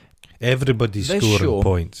 And everybody's scoring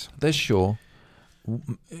points. This show,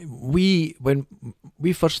 when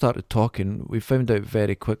we first started talking, we found out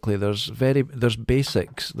very quickly there's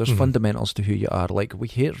basics, there's fundamentals to who you are. Like, we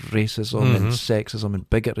hate racism and sexism and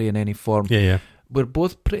bigotry in any form. Yeah. We're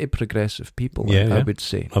both pretty progressive people, I would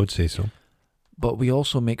say. I would say so. But we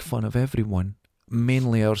also make fun of everyone,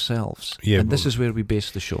 mainly ourselves. Yeah, and this is where we base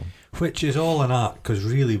the show. Which is all an art, because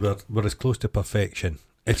really we're as close to perfection.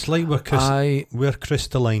 It's like we're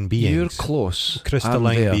crystalline beings. You're close.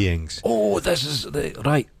 Crystalline beings. Oh, this is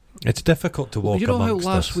right. It's difficult to walk amongst us. You know how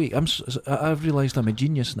last week, I've realised I'm a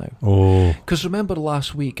genius now. Oh. Because remember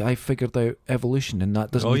last week I figured out evolution, and that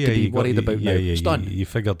doesn't need to be worried about now. It's done. You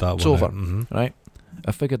figured that it's one over, out. right?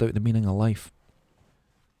 I figured out the meaning of life.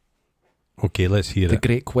 Okay, let's hear it. The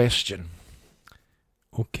great question.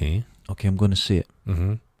 Okay, I'm going to say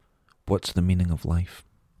it. What's the meaning of life?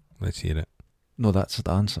 Let's hear it. No, that's the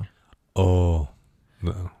answer. Oh.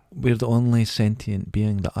 No. We're the only sentient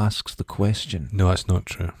being that asks the question. No, that's not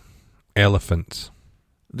true. Elephants.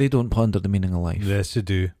 They don't ponder the meaning of life. Yes, they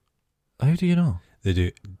do. How do you know? They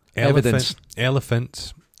do. Evidence.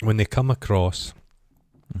 Elephants, when they come across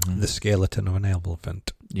the skeleton of an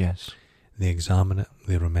elephant, yes, they examine it,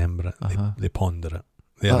 they remember it, they ponder it.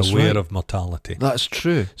 They are That's aware right. of mortality. That's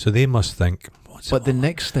true. So they must think, But the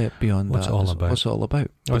next step beyond what's that it all is about? what's it all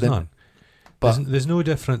about? Oh, it's not. But There's no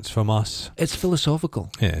difference from us. it's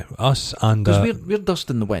philosophical. Yeah, us and... Because we're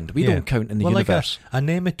dust in the wind. We don't count in the universe. Like a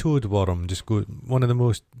nematode worm, just go, one of the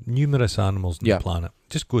most numerous animals on the planet,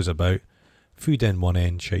 just goes about, food in one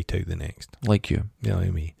end, shite out the next. Like you. You know what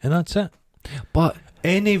I mean? And that's it. But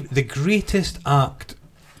the greatest act,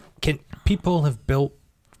 people have built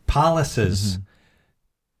palaces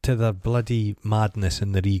to their bloody madness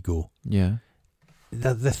and their ego. Yeah.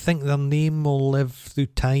 They think their name will live through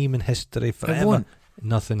time and history forever. It won't.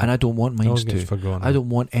 Nothing. And I don't want mine to. Forgotten. I don't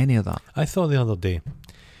want any of that. I thought the other day,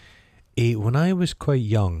 when I was quite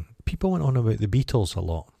young, people went on about the Beatles a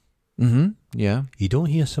lot. Yeah. You don't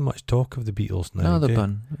hear so much talk of the Beatles now. No, they're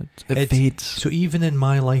done. It fades. So even in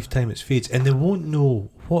my lifetime, it fades, and they won't know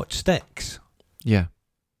what sticks. Yeah.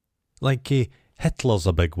 Like Hitler's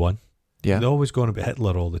a big one. Yeah. They're always going about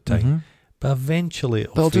Hitler all the time. But eventually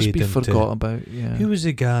it'll just fade be into, forgot about. Yeah. Who was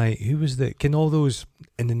the guy? Who was all those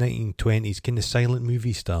in the 1920s? The silent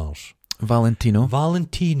movie stars? Valentino.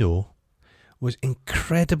 Valentino was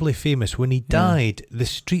incredibly famous. When he died, the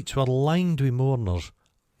streets were lined with mourners.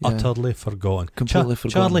 Yeah. Utterly forgotten. Completely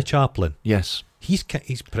forgotten. Charlie Chaplin. Yes. He's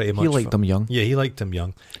pretty much... He liked them young. Yeah, he liked them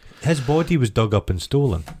young. His body was dug up and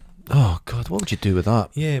stolen. Oh, God, what would you do with that?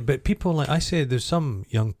 Yeah, but people I said, there's some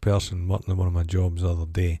young person working at one of my jobs the other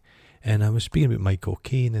day, and I was speaking about Michael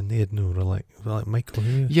Caine, and they had no like Michael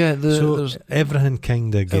who? Yeah, so everything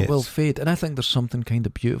kind of gets... It will fade, and I think there's something kind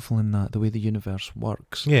of beautiful in that, the way the universe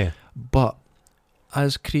works. Yeah. But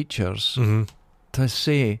as creatures, to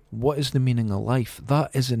say, what is the meaning of life,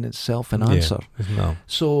 that is in itself an answer. No.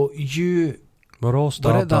 So we're all stardust,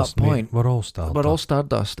 we're at that point. We're all stardust. We're all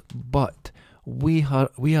stardust, but we are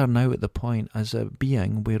now at the point as a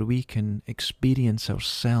being where we can experience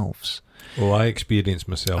ourselves. Oh, I experience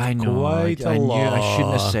myself. I know. Quite I a lot. knew I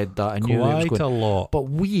shouldn't have said that. I knew it was quite going. a lot. But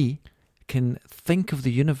we can think of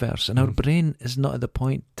the universe, and our brain is not at the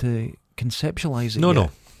point to conceptualize it.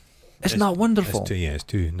 No. It's not wonderful. It's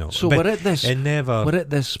too. No. So but we're at this. We're at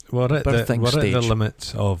birthing stage. At the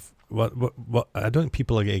limits of what. I don't think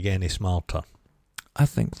people are going to get any smarter. I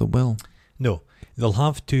think they will. No, they'll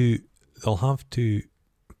have to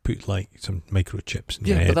put like some microchips in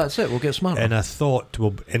your head. Yeah, but that's it. We'll get smarter. And a thought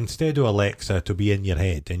will, instead of Alexa, it'll be in your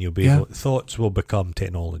head, and you'll be thoughts will become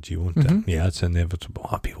technology, won't it? Yeah, it's inevitable.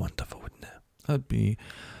 That'd be wonderful, wouldn't it?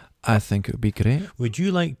 I think it would be great. Would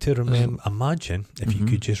you like to imagine if you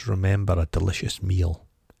could just remember a delicious meal,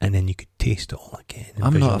 and then you could taste it all again?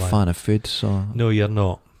 I'm not a fan of food, so... No, you're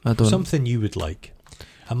not. I don't... Something you would like.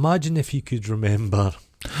 Imagine if you could remember...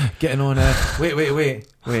 Getting on a... Wait.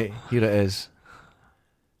 Here it is.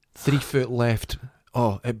 3 foot left.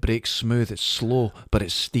 Oh, it breaks smooth. It's slow, but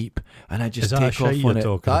it's steep. And I just take off on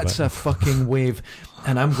it. That's a fucking wave.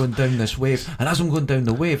 And I'm going down this wave. And as I'm going down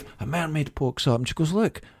the wave, a mermaid pokes up and she goes,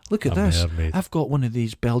 Look at this. Mermaid. I've got one of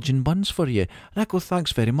these Belgian buns for you. And I go,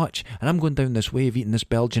 thanks very much. And I'm going down this wave eating this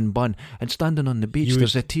Belgian bun. And standing on the beach,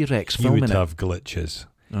 there's a T-Rex filming it. You would have glitches.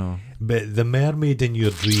 Oh. But the mermaid in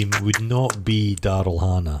your dream would not be Daryl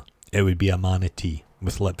Hannah. It would be a manatee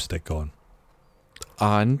with lipstick on.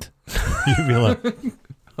 And? You'd be like...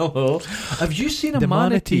 Hello? Have you seen a the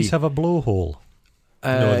manatee? Manatees have a blowhole.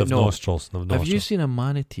 No, they've nostrils. Have you seen a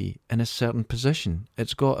manatee in a certain position?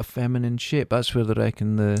 It's got a feminine shape. That's where they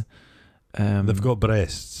reckon the... they've got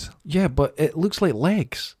breasts. Yeah, but it looks like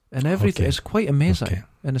legs and everything. Okay. It's quite amazing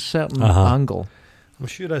in a certain angle. I'm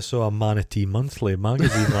sure I saw a Manatee Monthly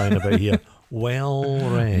magazine lying about here. Well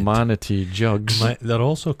read. Manatee jugs. They're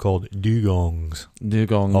also called dugongs.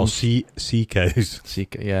 Dugongs. Or sea cows.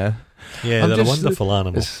 Yeah. Yeah, they're a wonderful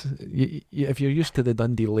animal. If you're used to the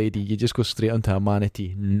Dundee lady, you just go straight onto a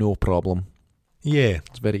manatee, no problem. Yeah.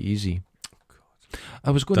 It's very easy. I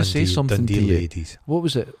was going to say something Dundee to you. Ladies. What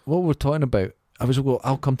was it? What were we talking about?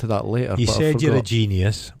 I'll come to that later. You said you're a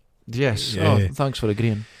genius. Yes. Yeah. Oh, thanks for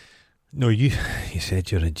agreeing. No, you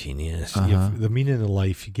said you're a genius. The meaning of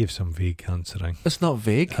life, you gave some vague answering. It's not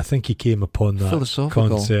vague. I think you came upon that philosophical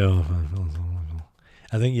concept.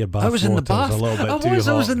 I think your bath was a little bit too hot.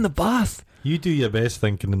 I was in the bath. You do your best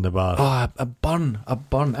thinking in the bath. Oh, a burn.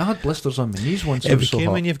 I had blisters on my knees once. It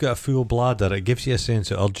became when you've got a full bladder, it gives you a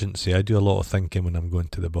sense of urgency. I do a lot of thinking when I'm going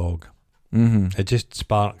to the bog. It just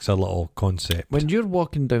sparks a little concept. When you're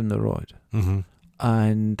walking down the road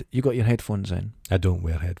and you got your headphones in. I don't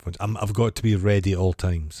wear headphones. I've got to be ready at all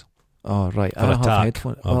times. Oh, right. I don't have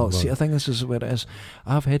headphones. Well, see, I think this is where it is.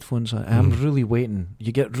 I have headphones on. I'm really waiting.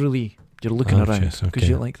 You're looking around because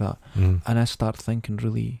you're like that. And I start thinking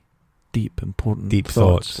really deep, important Deep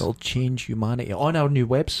thoughts. that'll change humanity. On our new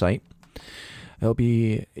website, it'll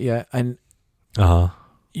be, and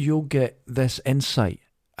you'll get this insight,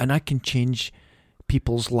 and I can change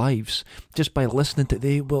people's lives just by listening to.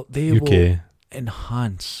 They will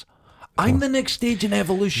enhance. I'm the next stage in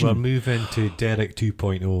evolution. We're moving to Derek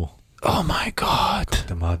 2.0. Oh my God.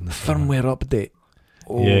 The madness. Firmware update.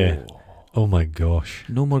 Oh. Yeah. Oh my gosh.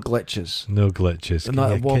 No more glitches. No glitches. And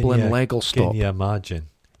that wobbling leg will stop. Can you imagine?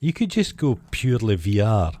 You could just go purely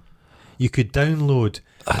VR. You could download.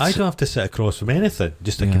 I don't have to sit across from anything,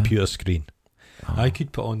 just a computer screen. I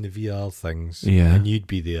could put on the VR things and you'd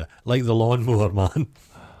be there. Like the lawnmower man.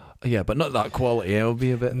 Yeah, but not that quality. It'll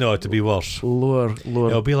be a bit... No, it'll be worse. Lower.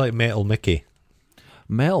 It'll be like Metal Mickey.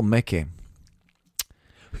 Metal Mickey.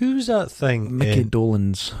 Who's that thing? Mickey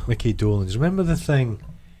Dolenz. Mickey Dolenz. Remember the thing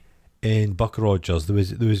in Buck Rogers? There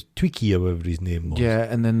was Tweaky or whatever his name was. Yeah,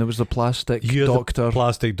 and then there was the plastic doctor. The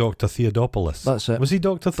plastic Dr. Theodopoulos. That's it. Was he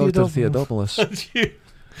Dr. Theodopoulos? Dr. Theodopoulos.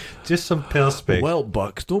 Just some perspex. Well,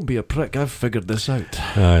 Buck, don't be a prick. I've figured this out.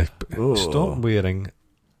 Stop wearing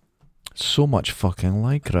so much fucking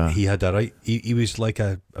lycra. He had a right. He was like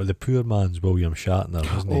the poor man's William Shatner,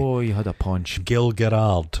 wasn't he? Oh, he had a punch. Gil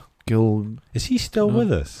Gerard. Is he still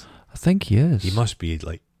with us? I think he is. He must be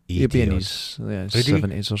like 80. He'd be in his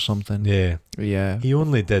 70s or something. Yeah. Yeah. He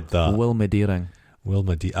only did that. Wilma Deering.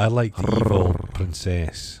 I like the evil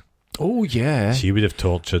princess. Oh, yeah. She would have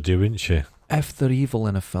tortured you, wouldn't she? If they're evil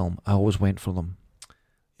in a film, I always went for them.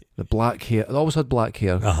 The black hair. They always had black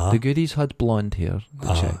hair. The goodies had blonde hair.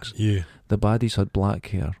 The chicks. Yeah. The baddies had black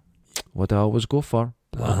hair. What I always go for,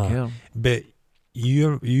 black hair. But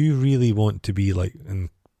you really want to be like in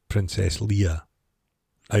Princess Leia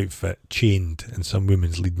outfit, chained, and some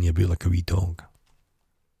woman's leading you about like a wee dog.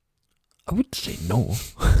 I would say no.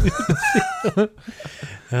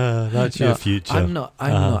 That's your future. I'm not.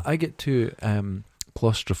 I get too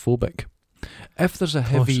claustrophobic. If there's a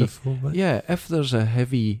heavy, if there's a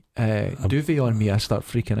heavy duvet on me, I start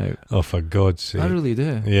freaking out. Oh, for God's sake! I really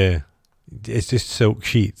do. Yeah, it's just silk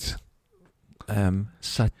sheets.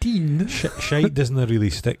 Sateen. Shite doesn't really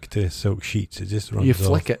stick to silk sheets. It just runs. You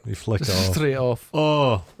flick off. You flick it off straight off.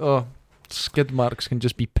 Oh, skid marks can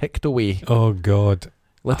just be picked away. Oh God!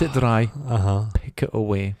 Let it dry. Pick it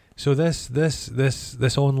away. So this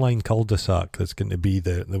online cul-de-sac that's going to be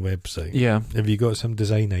the website. Yeah. Have you got some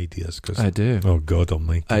design ideas? Cause, I do. Oh God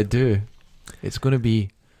Almighty! I do. It's going to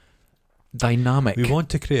be dynamic. We want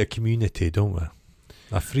to create a community, don't we?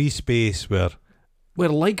 A free space where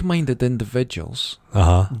like-minded individuals,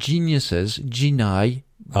 geniuses, genies.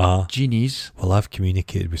 Well, I've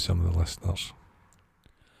communicated with some of the listeners.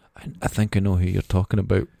 I think I know who you're talking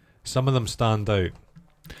about. Some of them stand out.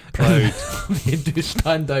 Proud. They do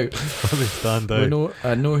stand out. They stand out.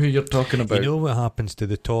 I know who you're talking about. You know what happens to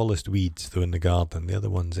the tallest weeds though in the garden? They're the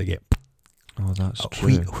ones that get. Oh, that's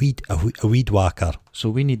true. A weed whacker. So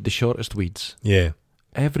we need the shortest weeds. Yeah.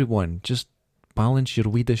 Everyone, just balance your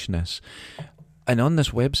weedishness. And on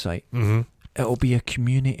this website, it'll be a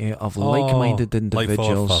community of like-minded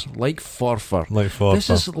individuals, like Forfer. This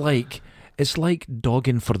is it's like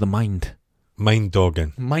dogging for the mind. Mind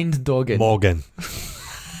dogging. Mogging.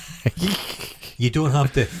 You don't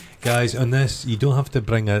have to, guys, on this, you don't have to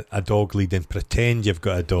bring a dog lead and pretend you've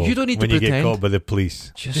got a dog. You don't need to pretend. pretend. When you get caught by the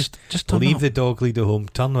police. Just turn leave up. the dog lead at home.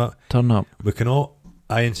 Turn up. We can all,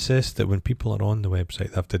 I insist that when people are on the website,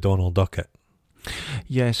 they have to Donald Duck it.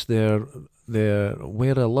 Yes, they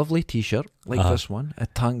wear a lovely t-shirt like this one, a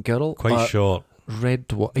tank girl. Quite short. Cropped red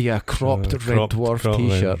dwarf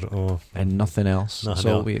t-shirt and nothing else. That's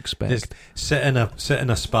all we expect. Just sit in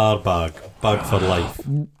a spar bag for life,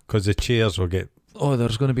 because the chairs will get. Oh,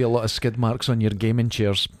 there's going to be a lot of skid marks on your gaming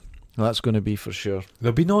chairs. That's going to be for sure.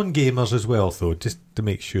 There'll be non-gamers as well, though, just to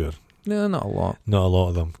make sure. No, not a lot. Not a lot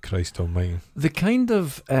of them. Christ almighty. The kind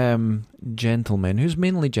of gentlemen, who's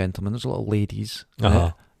mainly gentlemen, there's a lot of ladies.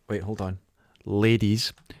 Wait, hold on.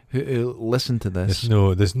 Ladies who listen to this.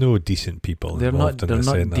 There's no decent people involved. They're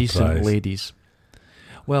not decent ladies.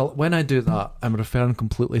 Well, when I do that, I'm referring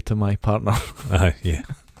completely to my partner. Yeah.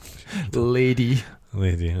 Lady.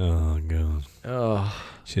 Oh God. Oh.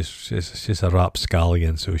 She's a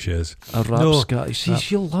rapscallion, so she is. A rapscallion. See,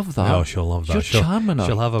 she'll love that. Oh, she'll love that. You're charming her.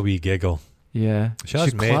 She'll have a wee giggle. Yeah. She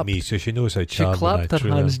has met me, so she knows how charming I am. She clapped her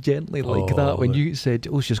hands gently like that when you said,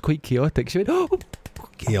 "Oh, she's quite chaotic." She went, "Oh."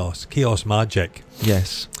 Chaos magic.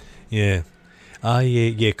 Yes. Yeah.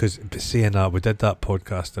 Because saying that, we did that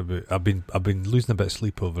podcast about. I've been losing a bit of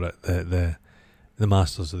sleep over it. The the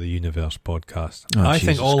Masters of the Universe podcast. Oh, I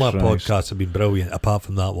think Jesus all our Christ. podcasts have been brilliant, apart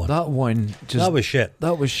from that one. That one, That was shit.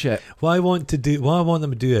 That was shit. What I want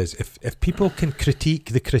them to do is, if people can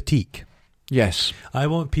critique the critique, Yes. I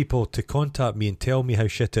want people to contact me and tell me how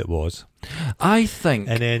shit it was. I think.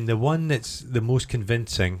 And then the one that's the most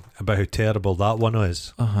convincing about how terrible that one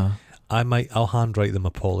is, I'll handwrite them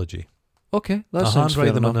apology. Okay, that I'll sounds fair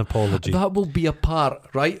handwrite them enough. an apology. That will be a part,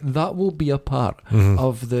 right? That will be a part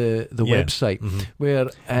of the website where.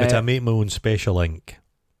 But I make my own special ink.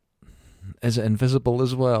 Is it invisible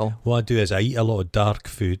as well? What I do is I eat a lot of dark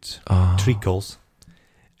foods, treacles,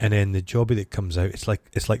 and then the jobby that comes out, it's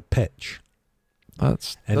like pitch. I like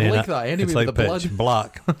that anyway. It's like with the pitch blood.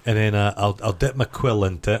 black, and then I'll dip my quill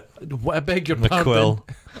into it. I beg your My pardon. quill.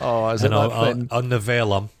 Oh, is it And that thin? I'll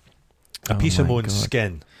novellum a piece of my own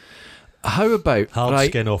skin, How about hard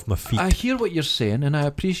skin off my feet. I hear what you're saying, and I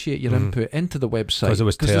appreciate your input into the website Because it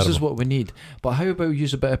was this is terrible. what we need. But how about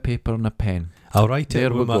use a bit of paper and a pen? I'll write There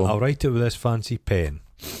it. we go. I'll write it with this fancy pen.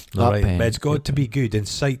 That All right, pen. but it's got to be good,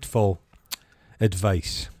 insightful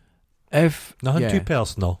advice. If Nothing too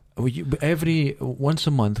personal. every once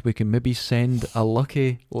a month we can maybe send a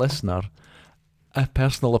lucky listener a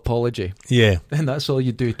personal apology, Yeah, and that's all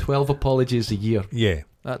you do. 12 apologies a year. yeah.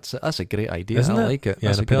 That's a great idea. Isn't I it? like it. Yeah,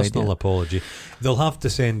 That's and a a good personal idea. apology. They'll have to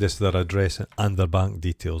send us their address and their bank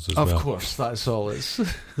details as Of well. course, that's all it's.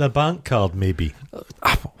 Their bank card, maybe,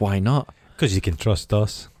 Why not? because you can trust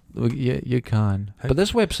us. Well, you can. How- But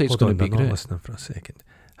this website's Hold going on, to be they're not great. listening for a second.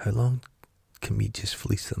 How long can we just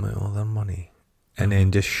fleece them out all their money and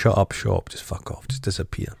then just shut up shop, just fuck off, just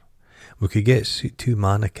disappear? We could get two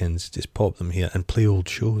mannequins, just pop them here and play old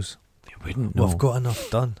shows. They wouldn't know. We've got enough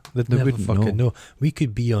done. They'd They never wouldn't fucking know. know. We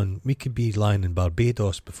could be lying in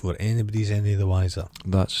Barbados before anybody's any the wiser.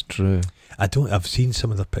 That's true. I've seen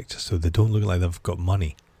some of the pictures, so they don't look like they've got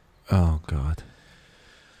money. Oh God.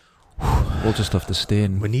 We'll just have to stay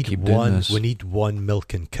and We need keep doing one. this. We need one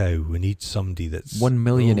milking cow. We need somebody that's One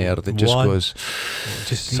millionaire that just one- goes,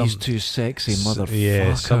 just these two sexy motherfuckers.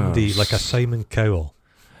 Yeah, somebody like a Simon Cowell.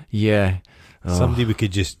 Yeah. Oh, Somebody we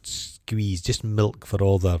could just squeeze, just milk for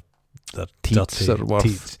all their teats dirty are worth.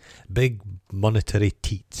 teats. Big monetary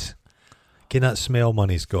teats. Can that smell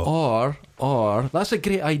money's got? Or that's a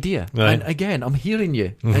great idea. Right. And again, I'm hearing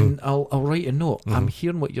you, and I'll write a note. I'm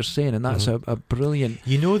hearing what you're saying, and that's a brilliant.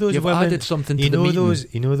 You know those You've women. added something to You the know meeting.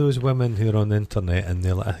 You know those women who are on the internet, and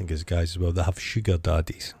they're like, I think it's guys as well. They have sugar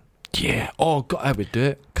daddies. Yeah. Oh God, I would do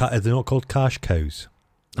it. They're not called cash cows.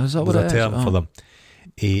 Is that what There's it a is? term for them.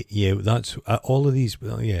 Yeah, that's all of these.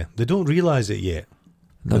 Well, yeah, they don't realise it yet.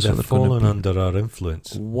 That's They're what they're falling going to be. under our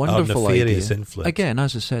influence. Wonderful our nefarious idea. influence. Again,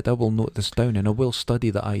 as I said, I will note this down and I will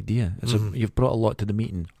study the idea. You've brought a lot to the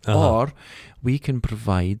meeting. Or we can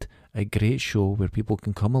provide a great show where people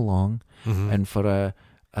can come along and for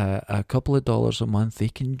a couple of dollars a month they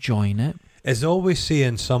can join it. As always say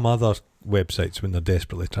in some other websites when they're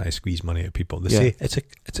desperately trying to squeeze money out of people, they say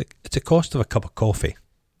it's a cost of a cup of coffee.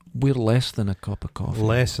 We're less than a cup of coffee.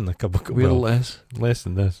 Less than a cup of coffee. We're less. Less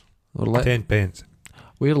than this. We're 10 pence.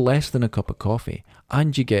 We're less than a cup of coffee,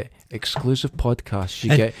 and you get exclusive podcasts.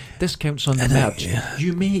 You get discounts on the merch.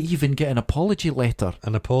 You may even get an apology letter.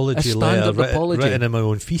 An apology A letter standard apology. written in my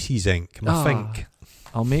own feces ink, my think.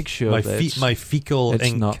 I'll make sure My fecal it's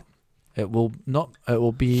ink not. It will not. It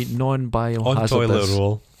will be non-biohazardous. on toilet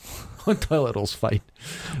roll. On toilet roll's fine.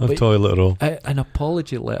 On But toilet roll. An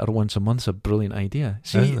apology letter once a month's a brilliant idea.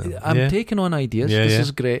 See, Isn't it? I'm Yeah. taking on ideas. Yeah, This yeah.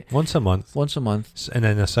 is great. Once a month. Once a month. And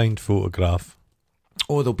then a signed photograph.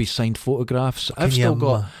 Oh, there'll be signed photographs. Can I've you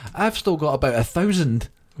still got about 1,000.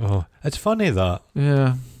 Oh, it's funny that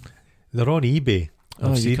Yeah. they're on eBay.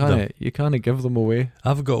 I've seen them. You can't give them away.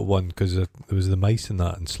 I've got one because there was the mice and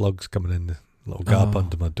that and slugs coming in the little gap Oh.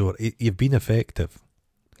 under my door. You've been effective.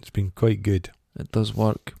 It's been quite good. It does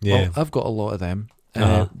work. Yeah. Well, I've got a lot of them,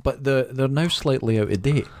 but they're now slightly out of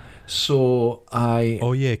date. So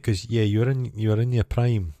Oh yeah, because you're in your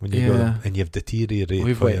prime when you got them and you've deteriorated.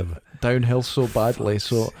 we've forever. went downhill so badly.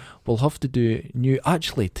 So we'll have to do new.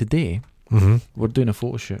 Actually, today we're doing a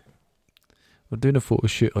photo shoot. We're doing a photo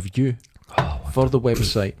shoot of you for the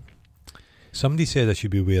website. Somebody said I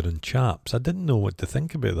should be wearing chaps. I didn't know what to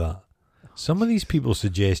think about that. Some of these people's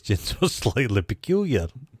suggestions were slightly peculiar.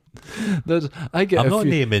 I get I'm a not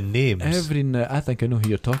few, naming names. every now. I think I know who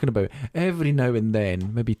you're talking about. Every now and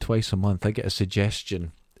then, maybe twice a month, I get a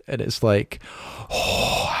suggestion, and it's like,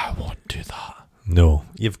 oh, I won't do that. No,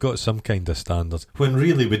 you've got some kind of standards. When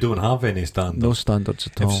really we don't have any standards. No standards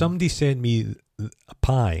at all. If somebody sent me a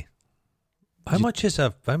pie, how much is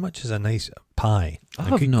a nice pie? I A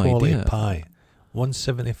have good no quality idea. pie.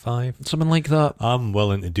 $1.75. Something like that. I'm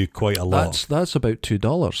willing to do quite a lot. That's about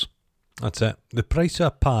 $2. That's it. The price of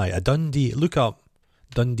a pie, a Dundee. Look up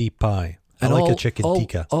Dundee pie. And I like a chicken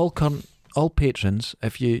tikka. All patrons,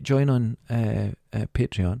 if you join on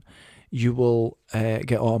Patreon, you will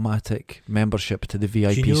get automatic membership to the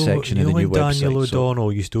VIP section of the new website. Daniel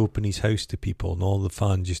O'Donnell used to open his house to people, and all the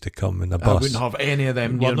fans used to come in a bus. I wouldn't have any of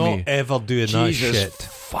them near We're me. not ever doing that shit.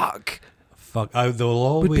 Fuck. There'll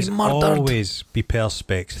always be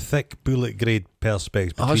perspex, thick bullet grade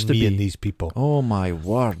perspex between me and these people. Oh my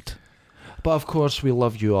word! But of course, we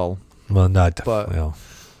love you all. Well,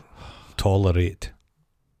 tolerate.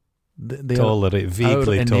 They tolerate,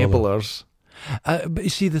 vaguely our tolerate. enablers. But you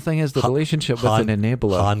see, the thing is, the relationship with an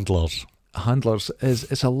enabler, handlers,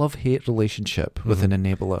 it's a love-hate relationship with an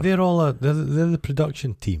enabler. They're the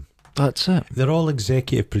production team. That's it. They're all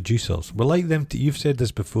executive producers. We like them to. You've said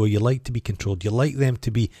this before. You like to be controlled. You like them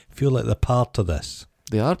to feel like they're part of this.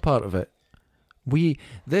 They are part of it. We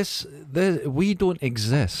don't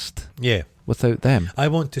exist. Yeah. Without them. I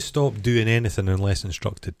want to stop doing anything unless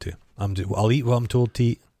instructed to. I'll eat what I'm told to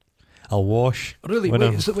eat. I'll wash. Really?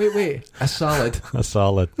 Wait. A salad. A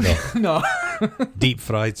salad. No. No. Deep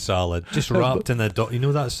fried salad. Just wrapped in a you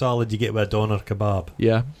know that salad you get with a doner kebab?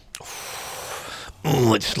 Yeah.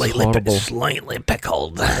 Oh, it's slightly pickled. It's slightly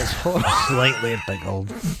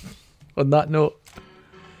pickled. On that note.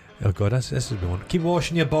 Oh God, this is the one. Keep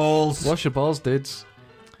washing your balls. Wash your balls, dudes.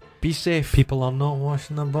 Be safe. People are not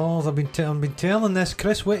washing their balls. I've been telling this.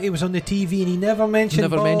 Chris Whitty was on the TV and he never mentioned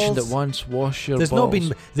balls. Mentioned it once. Wash your balls. There's not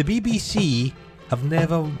been the BBC have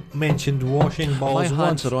never mentioned washing balls. My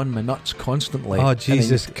hands are on my nuts constantly. Oh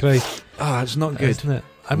Jesus Christ! It's not good, isn't it?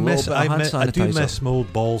 I do miss my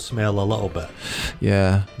old ball smell a little bit.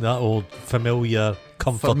 Yeah, that old familiar,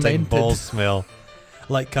 comforting ball smell,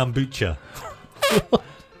 like kombucha.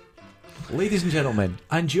 Ladies and gentlemen,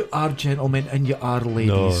 and you are gentlemen and you are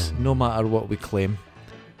ladies, no matter what we claim.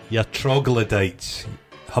 You're troglodytes,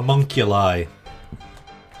 homunculi,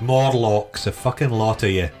 Morlocks, a fucking lot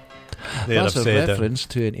of you. That's a reference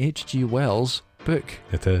to an H.G. Wells book.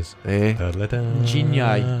 It is.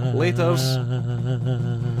 Genii. Laters.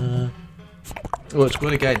 Oh, it's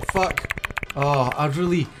going again. Fuck. Oh,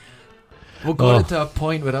 we got it to a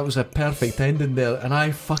point where that was a perfect ending there, and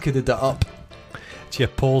I fucking did it up. It's your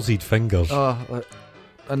palsied fingers.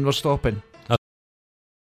 And we're stopping.